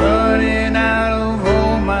and running out of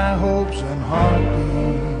all my hopes and heartbeats.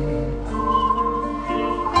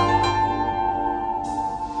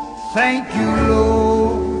 Thank you,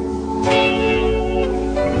 Lord.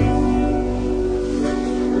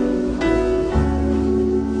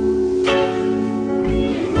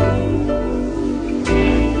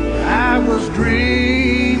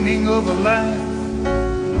 Dreaming of a life,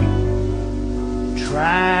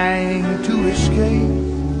 trying to escape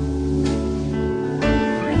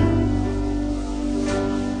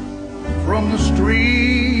from the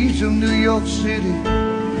streets of New York City,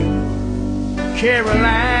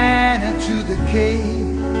 Carolina to the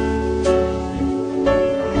Cape.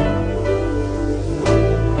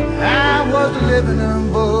 I was living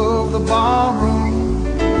above the ballroom,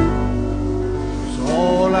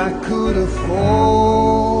 all I could afford.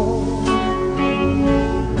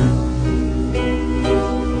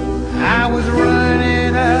 I was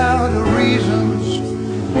running out of reasons,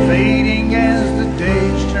 fading as the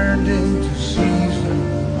days turned into seasons.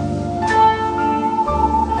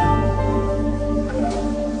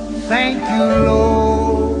 Thank you, Lord.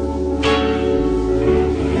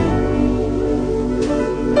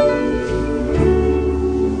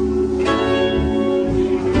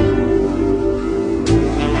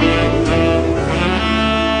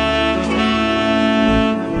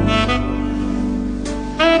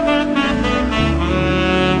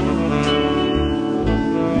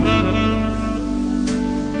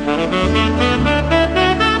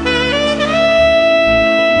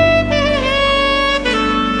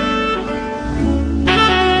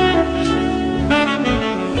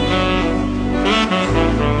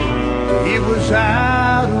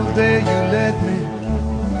 Out of there you led me,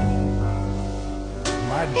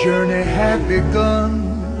 my journey had begun.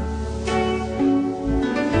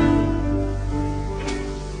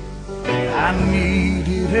 I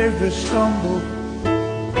needed every stumble,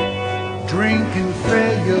 drinking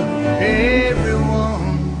failure,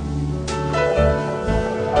 everyone.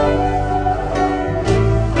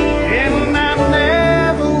 And I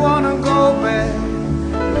never wanna go back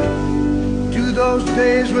to those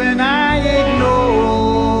days when I ignored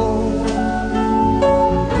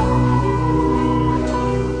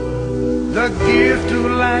the gift of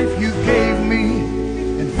life you gave me.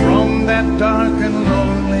 And from that dark and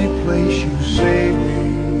lonely place you saved me.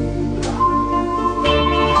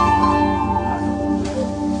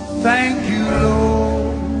 Thank you,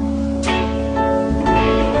 Lord.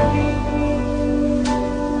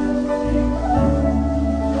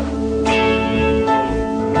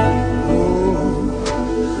 Oh,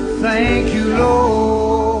 thank you, Lord.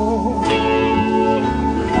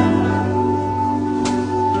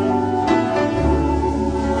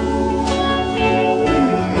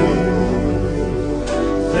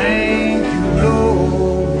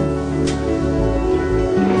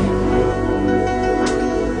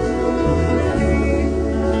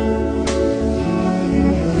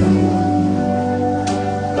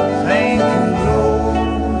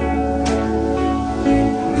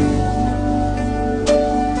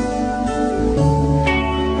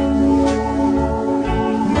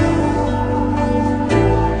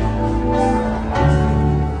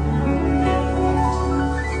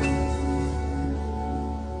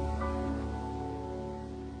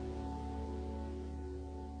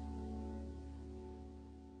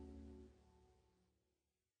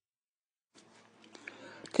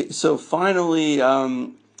 Okay, so finally,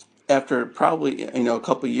 after probably a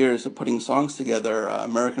couple of years of putting songs together,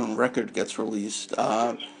 American Record gets released,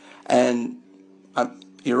 and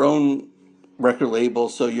your own record label,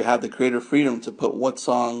 so you have the creative freedom to put what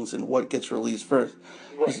songs and what gets released first.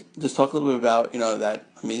 Right. Just talk a little bit about that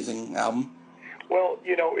amazing album. Well,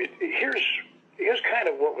 here's kind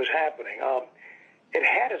of what was happening. It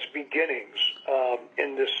had its beginnings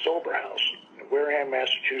in this sober house in Wareham,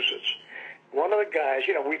 Massachusetts. One of the guys,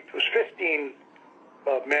 it was 15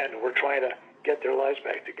 men who were trying to get their lives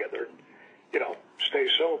back together, stay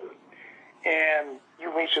sober. And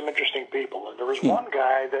you meet some interesting people. And there was one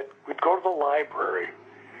guy that would go to the library,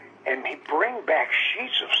 and he'd bring back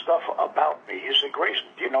sheets of stuff about me. He said,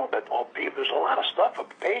 Grayson, do you know that there's a lot of stuff,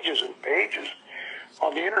 pages and pages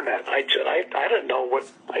on the internet? I said, I didn't know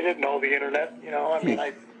the internet.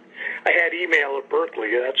 I had email at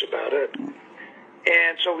Berkeley. That's about it.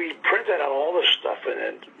 And so he printed out all this stuff,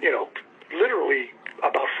 and literally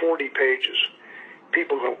about 40 pages.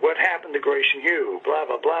 People go, what happened to Grayson Hugh? Blah,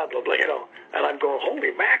 blah, blah, blah, blah, And I'm going,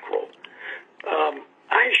 holy mackerel.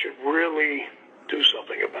 I should really do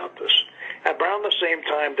something about this. Around the same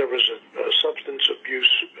time, there was a substance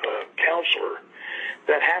abuse counselor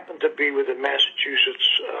that happened to be with the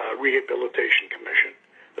Massachusetts Rehabilitation Commission,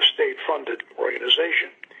 a state-funded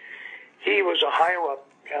organization. He was a higher-up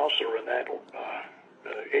counselor in that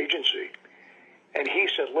agency, and he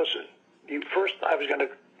said, listen, first I was going to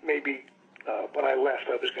when I left,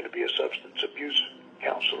 I was going to be a substance abuse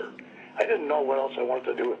counselor. I didn't know what else I wanted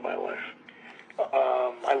to do with my life.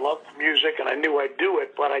 I loved music, and I knew I'd do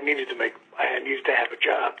it, but I needed to have a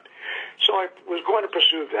job. So I was going to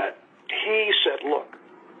pursue that. He said, look,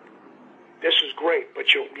 this is great,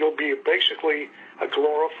 but you'll be basically a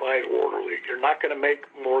glorified orderly. You're not going to make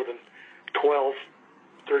more than $12,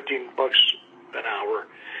 $13 an hour.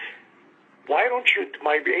 Why don't you,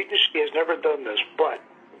 my agency has never done this, but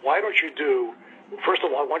why don't you first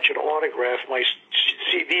of all, I want you to autograph my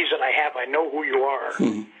CDs that I have. I know who you are,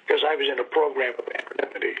 because I was in a program of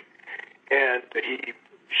anonymity. And he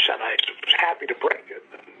said I was happy to break it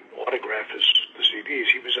and autograph the CDs.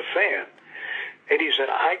 He was a fan. And he said,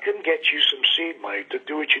 I can get you some seed money to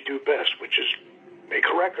do what you do best, which is make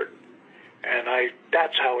a record. And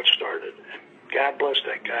that's how it started. And God bless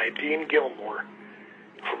that guy, Dean Gilmore,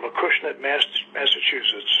 from Acushnet,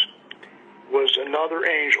 Massachusetts, was another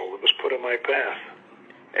angel that was put in my path.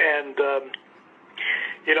 And,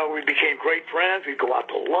 we became great friends. We'd go out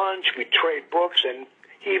to lunch. We'd trade books. And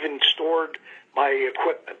he even stored my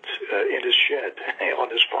equipment in his shed on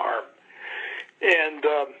his farm. And,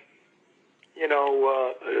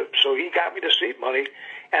 so he got me the seed money.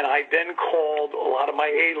 And I then called a lot of my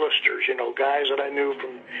A-listers, guys that I knew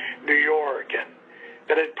from New York and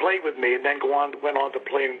that had played with me, and then went on to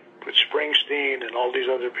play with Springsteen and all these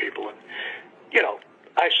other people. And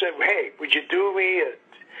I said, hey, would you do me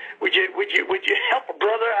would you help a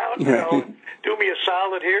brother out? Do me a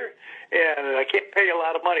solid here, and I can't pay you a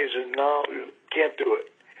lot of money. He said, no, you can't do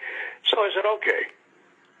it. So I said, okay,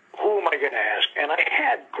 who am I going to ask? And I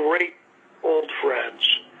had great old friends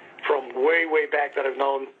from way, way back that I've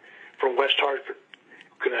known from West Hartford,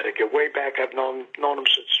 Connecticut. Way back, I've known them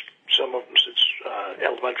some of them since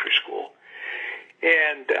elementary school.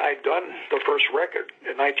 And I'd done the first record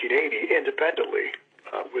in 1980 independently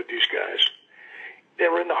with these guys. They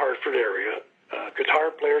were in the Hartford area.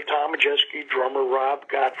 Guitar player Tom Majeski, drummer Rob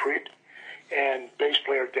Gottfried, and bass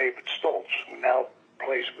player David Stoltz, who now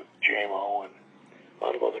plays with JMO and a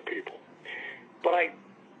lot of other people. But I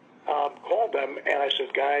called them and I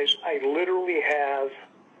said, guys, I literally have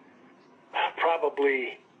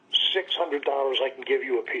probably $600 I can give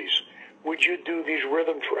you a piece. Would you do these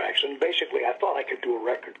rhythm tracks? And basically, I thought I could do a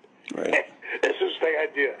record. Right. This is the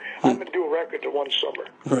idea. I'm going to do a record in one summer.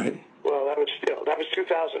 Right. Well, that was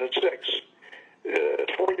 2006.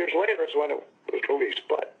 4 years later is when it was released.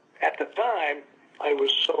 But at the time, I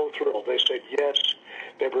was so thrilled. They said yes.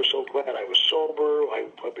 They were so glad I was sober. I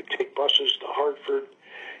would take buses to Hartford.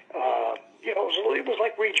 It was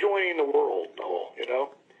like rejoining the world, Noel,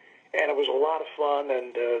 And it was a lot of fun.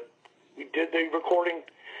 And we did the recording,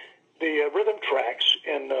 the rhythm tracks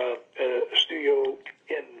in a studio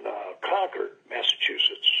in Concord,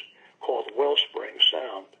 Massachusetts, called Wellspring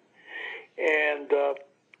Sound. And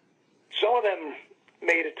some of them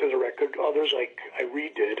made it to the record. Others I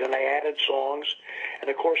redid, and I added songs. And,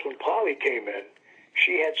 of course, when Polly came in,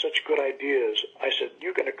 she had such good ideas. I said,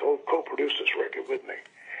 you're going to co-produce this record with me.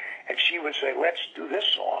 And she would say, let's do this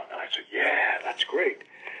song. And I said, yeah, that's great.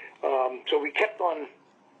 So we kept on,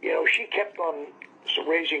 she kept on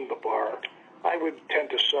raising the bar. I would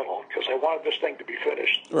tend to settle because I wanted this thing to be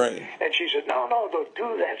finished. Right. And she said, no, don't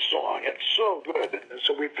do that song. It's so good. And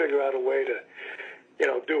so we'd figure out a way to,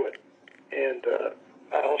 do it. And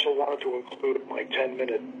I also wanted to include my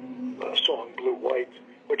 10-minute song, Blue White,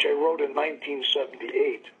 which I wrote in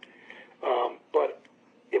 1978. But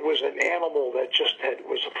it was an animal that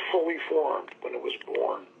was fully formed when it was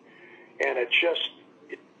born. And it's a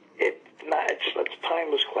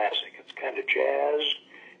timeless classic. It's kind of jazz.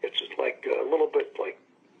 It's like a little bit like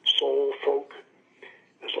soul folk.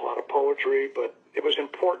 There's a lot of poetry, but it was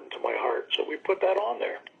important to my heart, so we put that on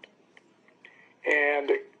there. And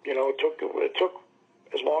it took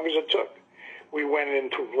as long as it took. We went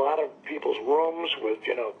into a lot of people's rooms with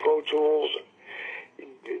Pro Tools, and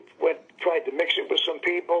tried to mix it with some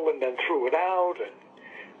people, and then threw it out. And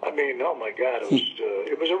I mean, oh my God,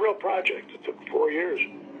 it was a real project. It took 4 years,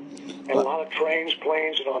 and a lot of trains,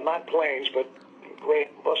 planes, not planes, but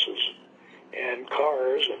great buses and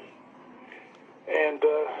cars, and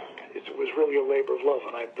it was really a labor of love,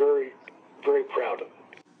 and I'm very, very proud of it.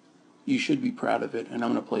 You should be proud of it, and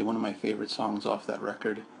I'm going to play one of my favorite songs off that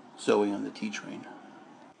record, Zoe on the T-Train.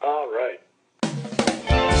 All right.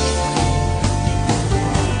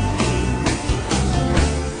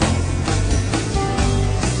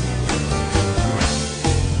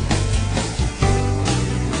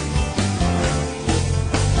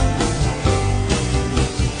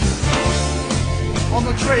 On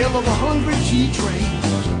the trail of a hungry G-train,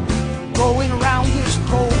 going around this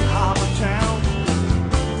cold harbor town.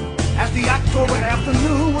 As the October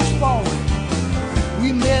afternoon was falling,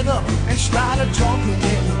 we met up and started talking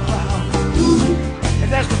in the crowd.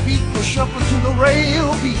 And as the feet were shuffled to the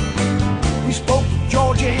rail beat, we spoke of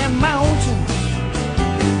Georgia and mountains,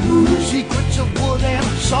 secrets of wood and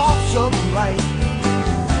soft southern light,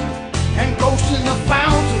 and ghosts in the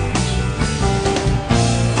fountains.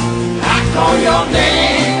 I call your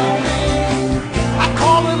name, I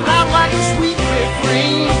call it out like a sweet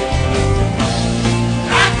refrain.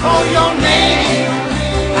 I call your name,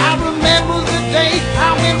 I remember the day I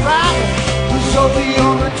went riding with Zoe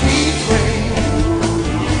on the T-Train.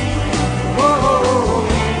 Whoa.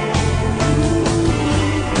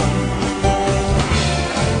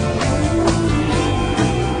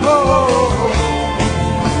 Whoa.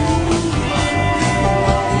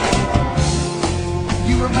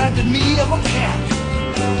 You reminded me of a cat,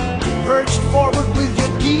 perched forward with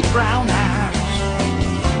your deep brown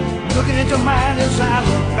eyes, looking into mine as I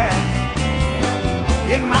look back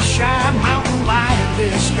in my shy mountain light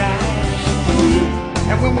skies.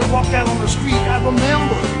 And when we walked out on the street, I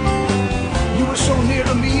remember you were so near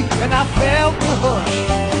to me, and I felt the hush.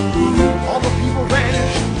 All the people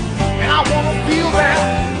vanished, and I want to feel that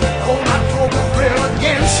cold October thrill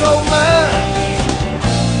again so much.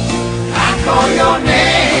 I call your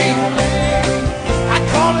name, I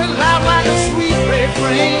call it loud like a sweet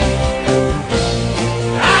refrain.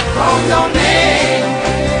 I call your name,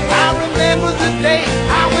 I remember the day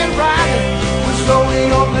I went riding with Zoe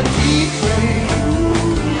on the T-Train.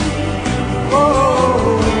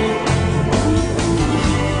 Whoa.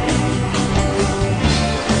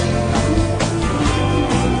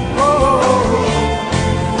 Whoa.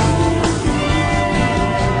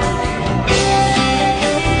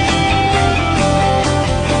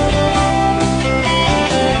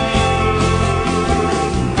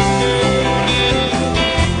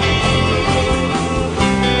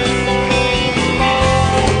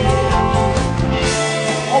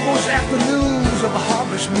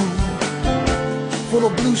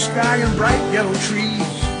 blue sky and bright yellow trees.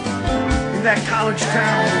 In that college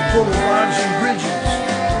town with boulevards and bridges,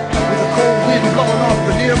 with a cold wind blowing off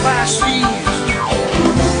the nearby seas.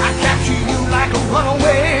 I captured you like a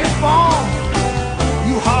runaway fawn.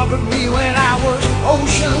 You harbored me when I was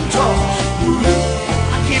ocean tossed.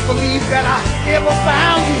 I can't believe that I ever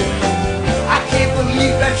found you. I can't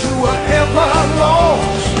believe that you were ever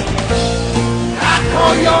lost. I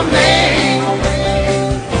call your name,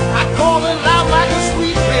 I call it loud like a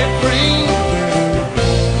sweet refrain.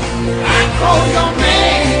 I call your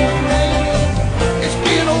name, it's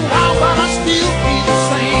been a while but I still feel the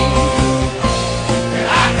same.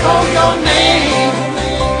 I call your name,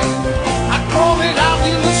 I call it out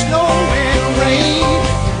in the snow and rain.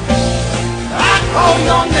 I call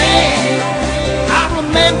your name, I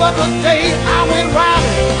remember the day I went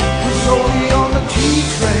riding with Zoe on the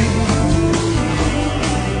T-train.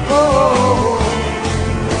 Oh,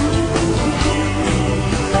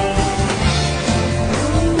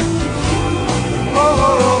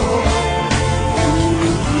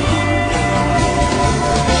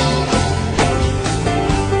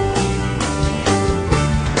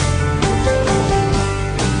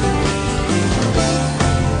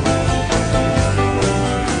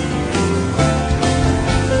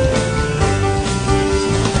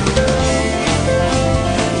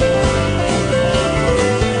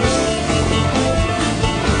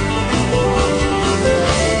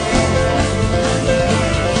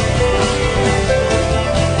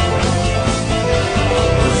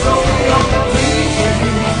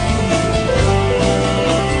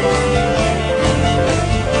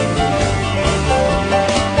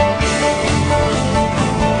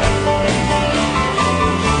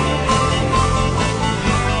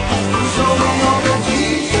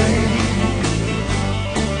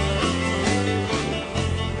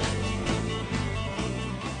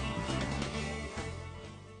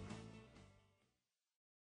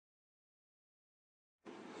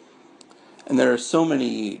 And there are so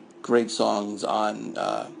many great songs on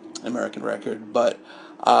American Record, but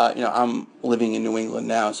I'm living in New England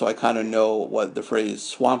now, so I kind of know what the phrase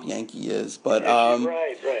 "swamp Yankee" is. But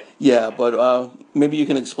Right. yeah, but maybe you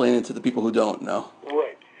can explain it to the people who don't know.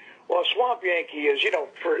 Right. Well, Swamp Yankee is,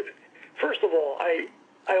 first of all, I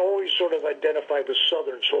always sort of identify with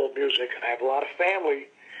Southern soul music, and I have a lot of family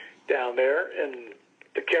down there in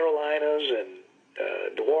the Carolinas and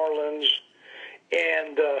New Orleans,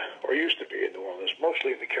 and or used to be in New Orleans,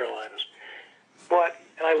 mostly in the Carolinas.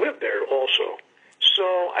 And I lived there also. So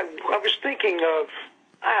I was thinking of,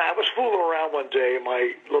 I was fooling around one day in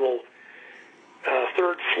my little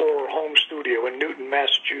third floor home studio in Newton,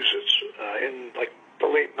 Massachusetts, in like the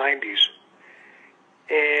late 90s.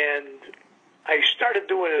 And I started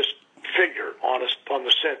doing this figure on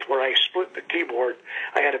the synth where I split the keyboard.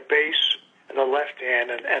 I had a bass in the left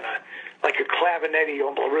hand and like a clavinetti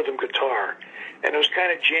on the rhythm guitar. And it was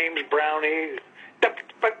kind of James Brownie,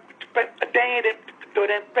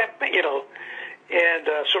 and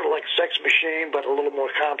sort of like Sex Machine, but a little more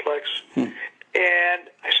complex. And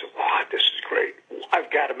I said, wow, this is great. I've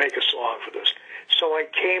got to make a song for this. So it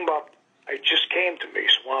just came to me,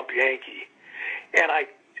 Swamp Yankee. And I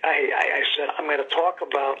said, I'm going to talk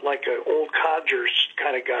about like an old codgers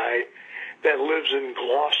kind of guy that lives in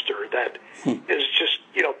Gloucester that is just,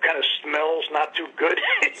 kind of smells not too good.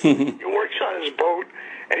 He works on his boat,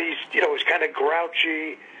 and he's kind of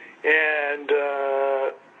grouchy, and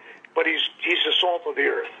but he's the salt of the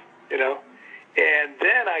earth, And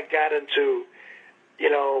then I got into,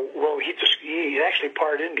 he's actually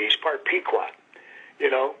part Indian, he's part Pequot,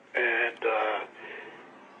 and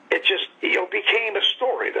it just, became a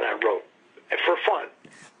story that I wrote for fun,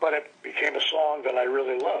 but it became a song that I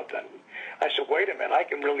really loved. And I said, wait a minute, I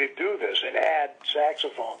can really do this and add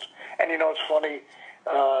saxophones. And it's funny,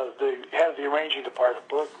 the head of the arranging department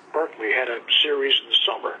at Berkeley had a series in the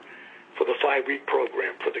summer for the 5-week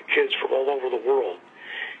program for the kids from all over the world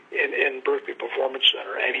in Berkeley Performance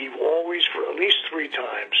Center. And he always, for at least 3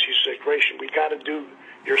 times, he said, Gratian, we got to do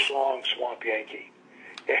your song, Swamp Yankee.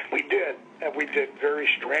 And we did. And we did very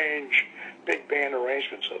strange big band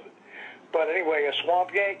arrangements of it. But anyway, a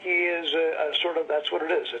Swamp Yankee is a sort of, that's what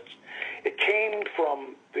it is. It came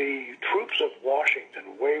from the troops of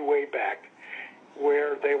Washington way, way back,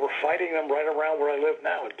 where they were fighting them right around where I live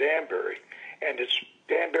now in Danbury. And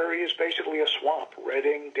Danbury is basically a swamp,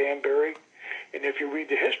 Reading, Danbury. And if you read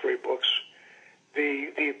the history books,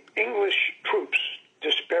 the English troops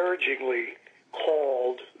disparagingly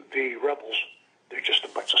called the rebels, they're just a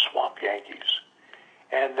bunch of swamp Yankees.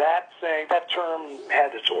 And that term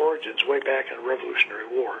had its origins way back in the Revolutionary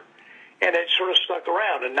War. And it sort of stuck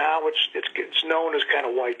around, and now it's known as kind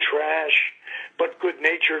of white trash, but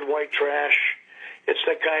good-natured white trash. It's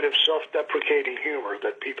that kind of self-deprecating humor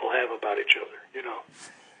that people have about each other, you know.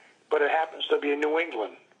 But it happens to be a New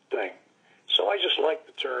England thing. So I just liked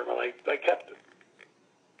the term, and I kept it.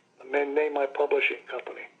 I named my publishing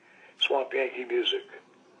company, Swamp Yankee Music.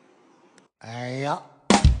 Yeah.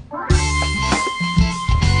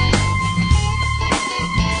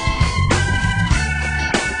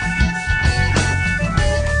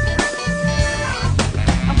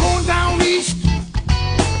 I'm going down east.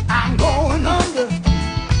 I'm going under.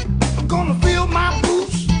 I'm gonna fill my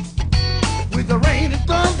boots with the rain and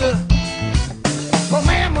thunder. From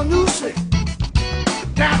Amanuense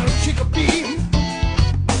down to Chicopee.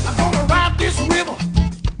 I'm gonna ride this river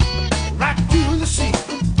right to the sea.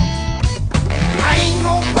 I ain't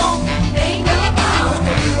no bum, just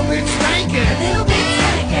a little bit stanky.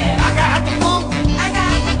 I got the funk,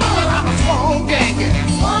 I'm a strong Yankee.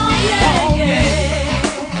 Strong Yankee.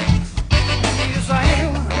 Yes, I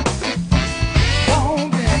am.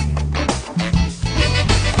 Strong Yankee.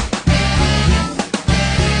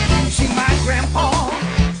 You see my grandpa,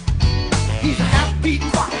 he's a half-beat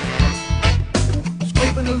fox,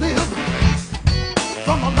 scraping a living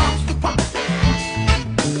from a lobster pot.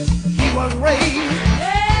 He was raised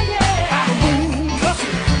by the moon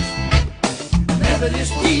cussers,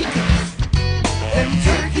 Methodist deacons, and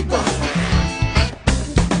turkey busters.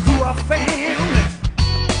 Grew a family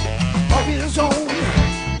of his own,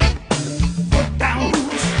 put down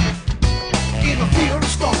roots in a field of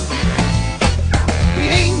stone. We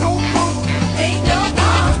ain't no fun, just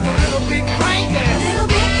a little bit cranky.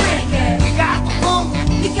 We got the funk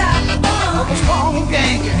of a strong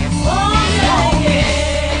Yankee. Strong Yankee.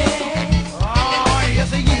 Oh, yes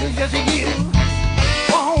he is, yes he is.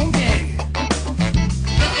 Strong Yankee.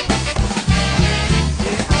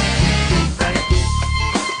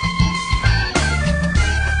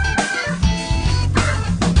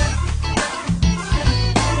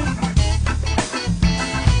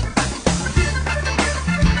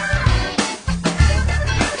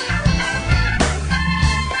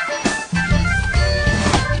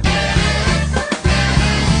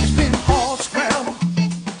 It's been hard scramble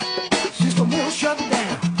since the mill shut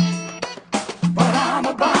down. But I'm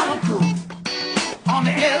a bottom crew on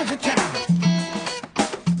the edge of town.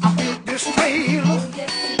 I built this trailer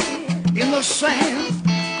in the sand.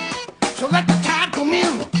 So let the tide come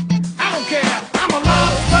in. I don't care. I'm a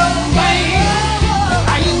lobster man.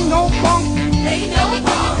 I ain't no punk,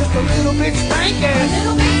 just a little bit stanky.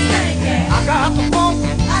 I got the funk,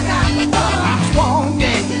 I'm strong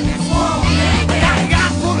Yankee. I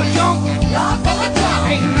got full of junk,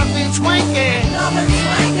 ain't nothing swanky.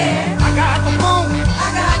 I got the funk,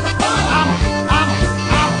 I'm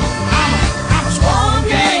a strong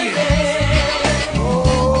Yankee.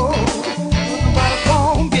 Oh, nothing but a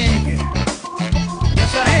strong Yankee.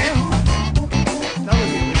 Yes, I am. Now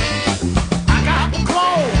look at me. I got the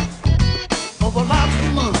claw of a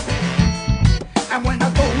lobster month, and when I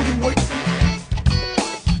go to work,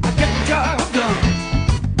 I get the job done.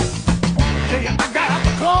 Tell you, I got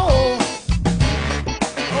the claw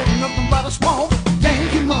of nothing but a small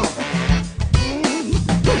Yankee mother.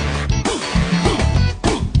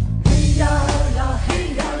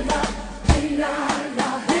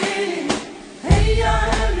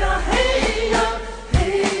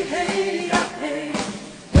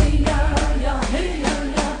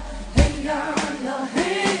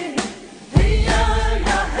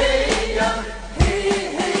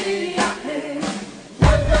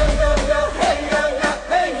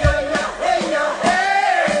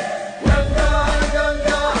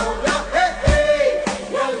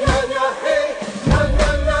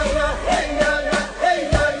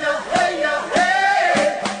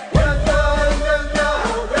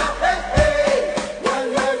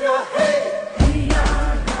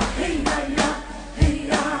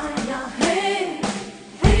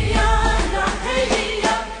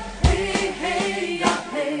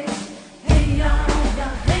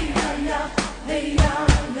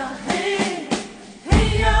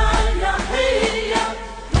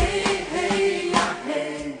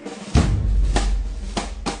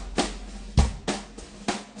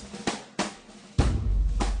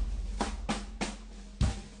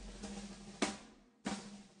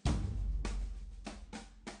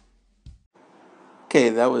 Okay,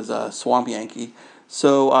 that was Swamp Yankee.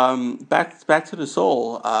 So back to the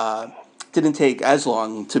Soul. Didn't take as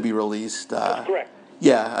long to be released. That's correct.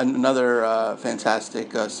 Yeah, another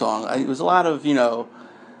fantastic song. It was a lot of, it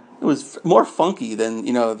was more funky than,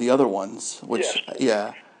 the other ones, which,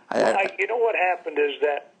 Yes. yeah. You know what happened is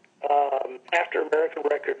that after American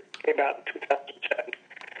Record came out in 2010,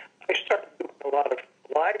 I started doing a lot of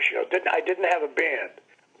live show. I didn't have a band,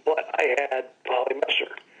 but I had Polly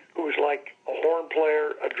Messer, who was like a horn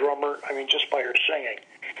player, a drummer. I mean, just by her singing.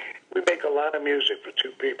 We make a lot of music for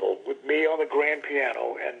two people, with me on the grand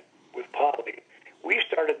piano and with Polly. We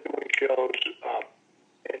started doing shows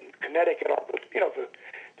in Connecticut,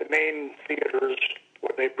 the main theaters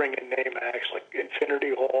where they bring in name acts like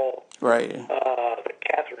Infinity Hall, Right. The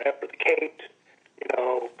Catherine Hepburn, the Kate,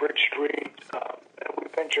 Bridge Street, and we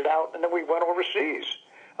ventured out, and then we went overseas.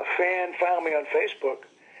 A fan found me on Facebook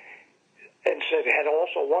and had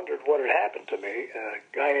also wondered what had happened to me.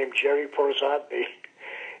 A guy named Jerry Porzadny,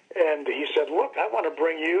 and he said, "Look, I want to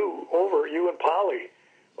bring you and Polly,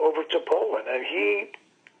 over to Poland." And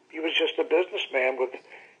he was just a businessman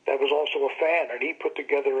that was also a fan, and he put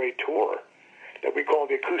together a tour that we called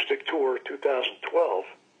the Acoustic Tour 2012.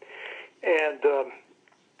 And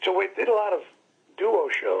so we did a lot of duo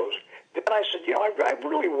shows. Then I said, I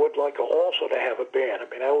really would like also to have a band. I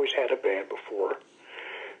mean, I always had a band before.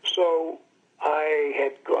 So I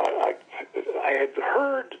had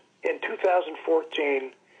heard in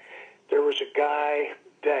 2014 there was a guy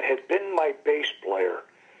that had been my bass player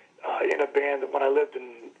in a band when I lived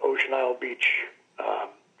in Ocean Isle Beach,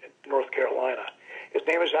 North Carolina. His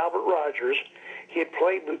name is Albert Rogers. He had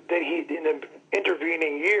played in the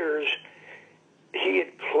intervening years. He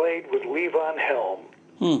had played with Levon Helm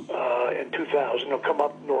in 2000. He'll come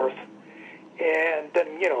up north, and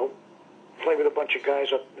then play with a bunch of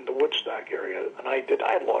guys up in the Woodstock area. And I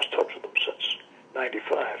had lost touch with him since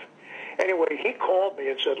 '95. Anyway, he called me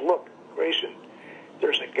and said, "Look, Grayson,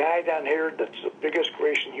 there's a guy down here that's the biggest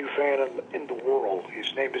Grayson Hugh fan in the world.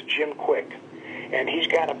 His name is Jim Quick, and he's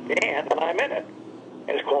got a band, and I'm in it. And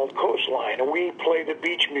it's called Coastline, and we play the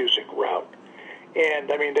beach music route.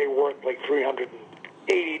 And, I mean, they work like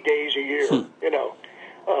 380 days a year,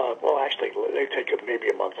 Well, actually, they take maybe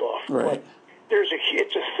a month off. Right. But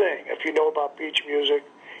it's a thing. If you know about beach music,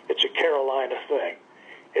 it's a Carolina thing.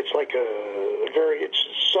 It's like it's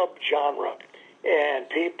a sub-genre. And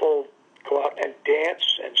people go out and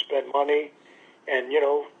dance and spend money and,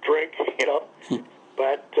 drink,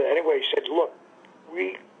 But anyway, he said, "Look,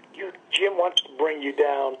 Jim wants to bring you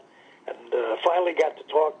down." And finally got to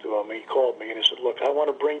talk to him. He called me and he said, "Look, I want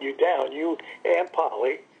to bring you down, you and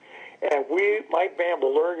Polly, and my band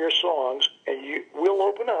will learn your songs, and we'll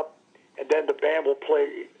open up, and then the band will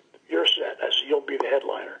play your set as you'll be the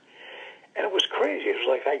headliner." And it was crazy. It was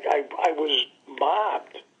like I was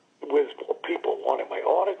mobbed with people wanting my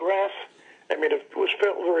autograph. I mean, it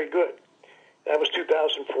felt very good. That was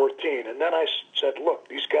 2014. And then I said, "Look,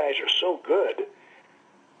 these guys are so good,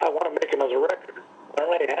 I want to make another record." And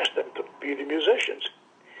I asked them to be the musicians.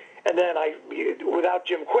 And then without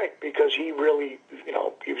Jim Quick, because he really,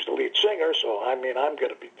 he was the lead singer, so I'm going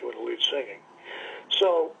to be doing the lead singing.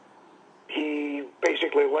 So he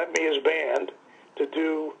basically lent me his band to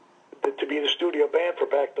be the studio band for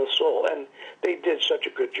Back to the Soul. And they did such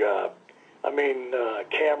a good job. I mean,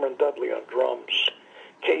 Cameron Dudley on drums,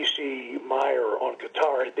 Casey Meyer on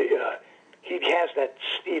guitar. He has that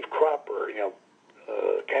Steve Cropper,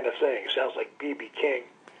 kind of thing. Sounds like B.B. King.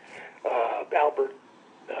 Albert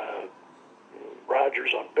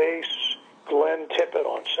Rogers on bass, Glenn Tippett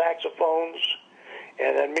on saxophones,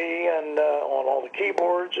 and then me and on all the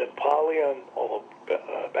keyboards, and Polly on all the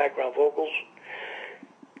background vocals.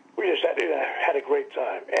 We just had a great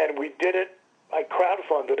time, and we did it. I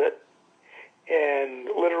crowdfunded it, and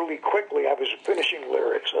literally quickly I was finishing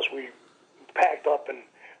lyrics as we packed up and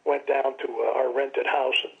went down to our rented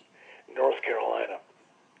house in North Carolina,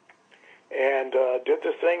 and did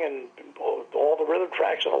the thing, and all the rhythm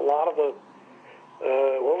tracks and a lot of the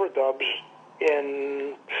overdubs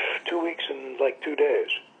in 2 weeks and like 2 days.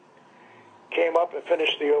 Came up and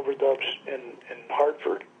finished the overdubs in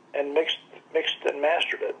Hartford and mixed and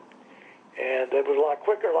mastered it, and it was a lot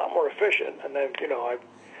quicker, a lot more efficient. And then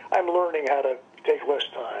I'm learning how to take less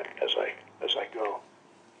time as I go.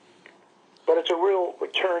 But it's a real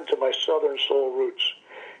return to my Southern soul roots.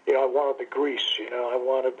 I wanted the grease. I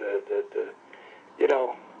wanted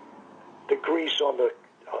the grease on the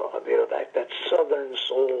that Southern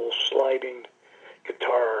soul sliding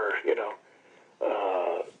guitar.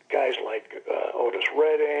 Guys like Otis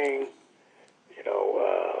Redding,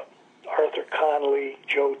 Arthur Conley,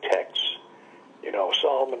 Joe Tex,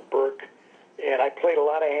 Solomon Burke, and I played a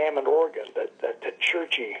lot of Hammond organ, that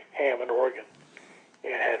churchy Hammond organ,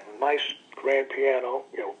 and had a nice grand piano,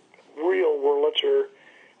 real Wurlitzer,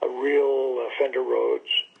 a real Fender Rhodes.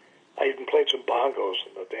 I even played some bongos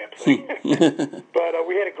in the damn thing. But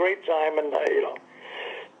we had a great time, and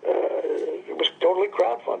it was totally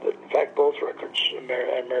crowdfunded. In fact, both records,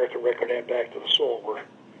 American Record and Back to the Soul,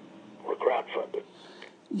 were crowdfunded.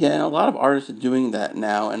 Yeah, and a lot of artists are doing that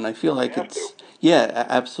now, and I feel like have it's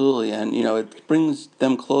absolutely, and it brings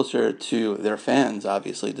them closer to their fans,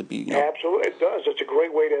 obviously, to be Absolutely, it does. It's a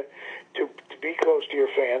great way to be close to your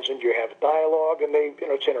fans, and you have dialogue, and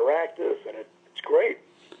it's interactive, and it's great.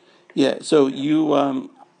 Yeah. So you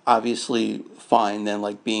obviously find then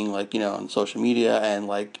like being like on social media and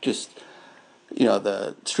like just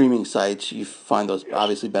the streaming sites, you find those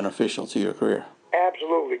obviously beneficial to your career.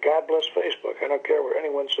 Absolutely. God bless Facebook. I don't care what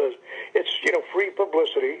anyone says. It's free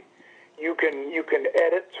publicity. You can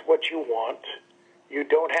edit what you want. You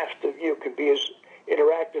don't have to. You can be as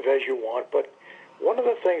interactive as you want. But one of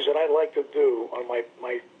the things that I like to do on my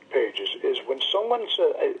pages is when someone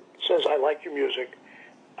says I like your music,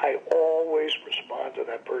 I always respond to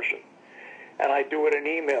that person, and I do it in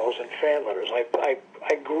emails and fan letters.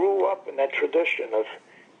 I grew up in that tradition of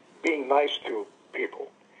being nice to people.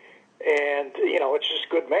 And, it's just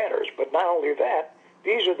good manners. But not only that,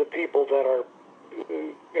 these are the people that are,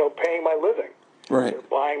 paying my living. Right. They're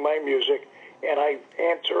buying my music, and I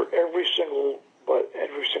answer every single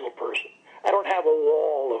person. I don't have a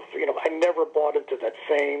wall of, I never bought into that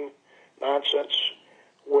fame nonsense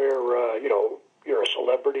where, you're a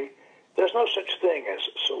celebrity. There's no such thing as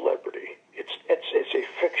celebrity. It's a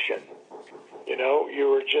fiction. You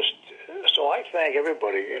were just, so I thank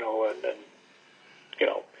everybody, and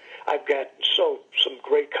I've got some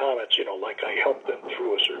great comments, like I helped them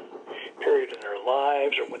through a certain period in their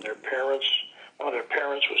lives, or when one of their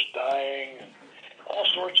parents was dying, and all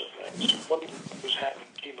sorts of things. One was having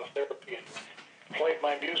chemotherapy and played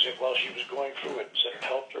my music while she was going through it and said it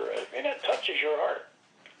helped her. I mean, it touches your heart.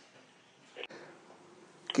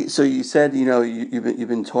 So you said you've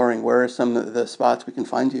been touring. Where are some of the spots we can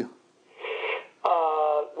find you?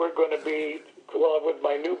 We're going to be with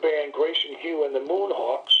my new band, Grayson Hugh and the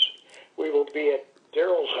Moonhawks. We will be at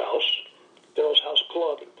Daryl's House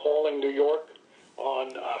Club in Pauling, New York,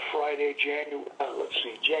 on Friday,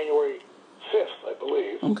 January 5th, I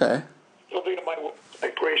believe. Okay. It'll be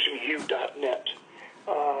at GraysonHugh.net.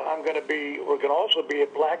 We're going to also be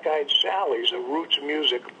at Black Eyed Sally's, a roots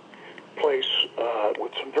music place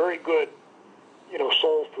with some very good,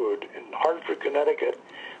 soul food in Hartford, Connecticut,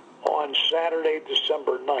 on Saturday,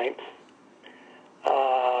 December 9th.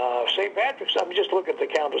 St. Patrick's, I'm just looking at the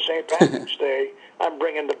calendar, St. Patrick's Day, I'm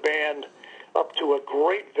bringing the band up to a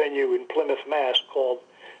great venue in Plymouth, Mass. called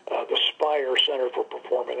the Spire Center for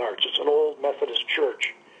Performing Arts. It's an old Methodist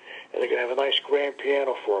church, and they're going to have a nice grand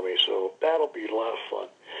piano for me, so that'll be a lot of fun.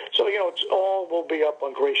 So, it's all will be up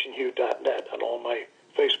on GraysonHugh.net and all my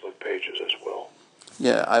Facebook pages as well.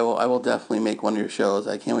 Yeah, I will definitely make one of your shows.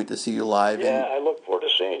 I can't wait to see you live. Yeah, I look forward to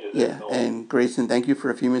seeing you there, Noel. And Grayson, thank you for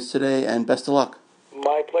a few minutes today, and best of luck.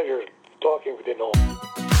 My pleasure talking with you, Noel.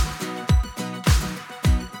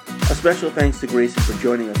 A special thanks to Grayson for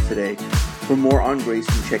joining us today. For more on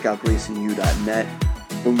Grayson, check out GraysonU.net.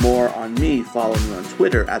 For more on me, follow me on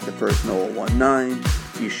Twitter at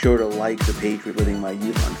TheFirstNoel19. Be sure to like the page Reliving My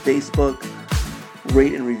Youth on Facebook.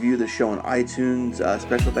 Rate and review the show on iTunes.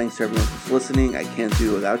 Special thanks to everyone who's listening. I can't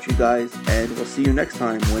do it without you guys. And we'll see you next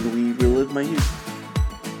time when we relive my youth.